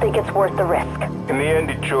just don't think it's worth the risk. In the end,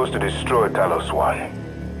 it chose to destroy Talos One.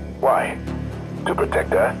 Why? To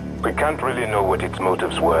protect her? We can't really know what its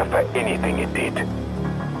motives were for anything it did.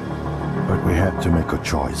 But we had to make a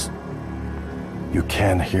choice. You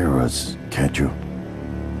can hear us, can't you?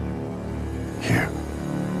 Here.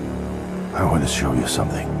 I want to show you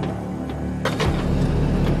something.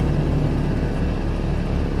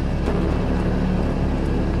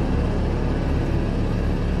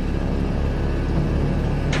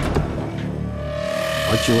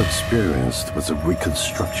 What you experienced was a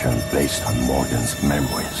reconstruction based on Morgan's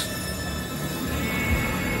memories.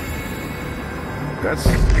 This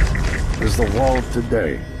is the wall of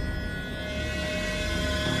today.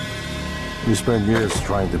 We spent years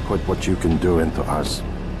trying to put what you can do into us.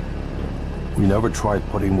 We never tried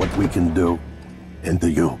putting what we can do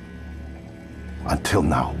into you. Until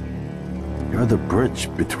now. You're the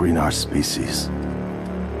bridge between our species.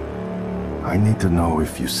 I need to know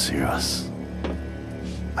if you see us.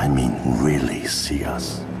 I mean, really see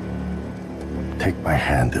us. Take my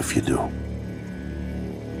hand if you do.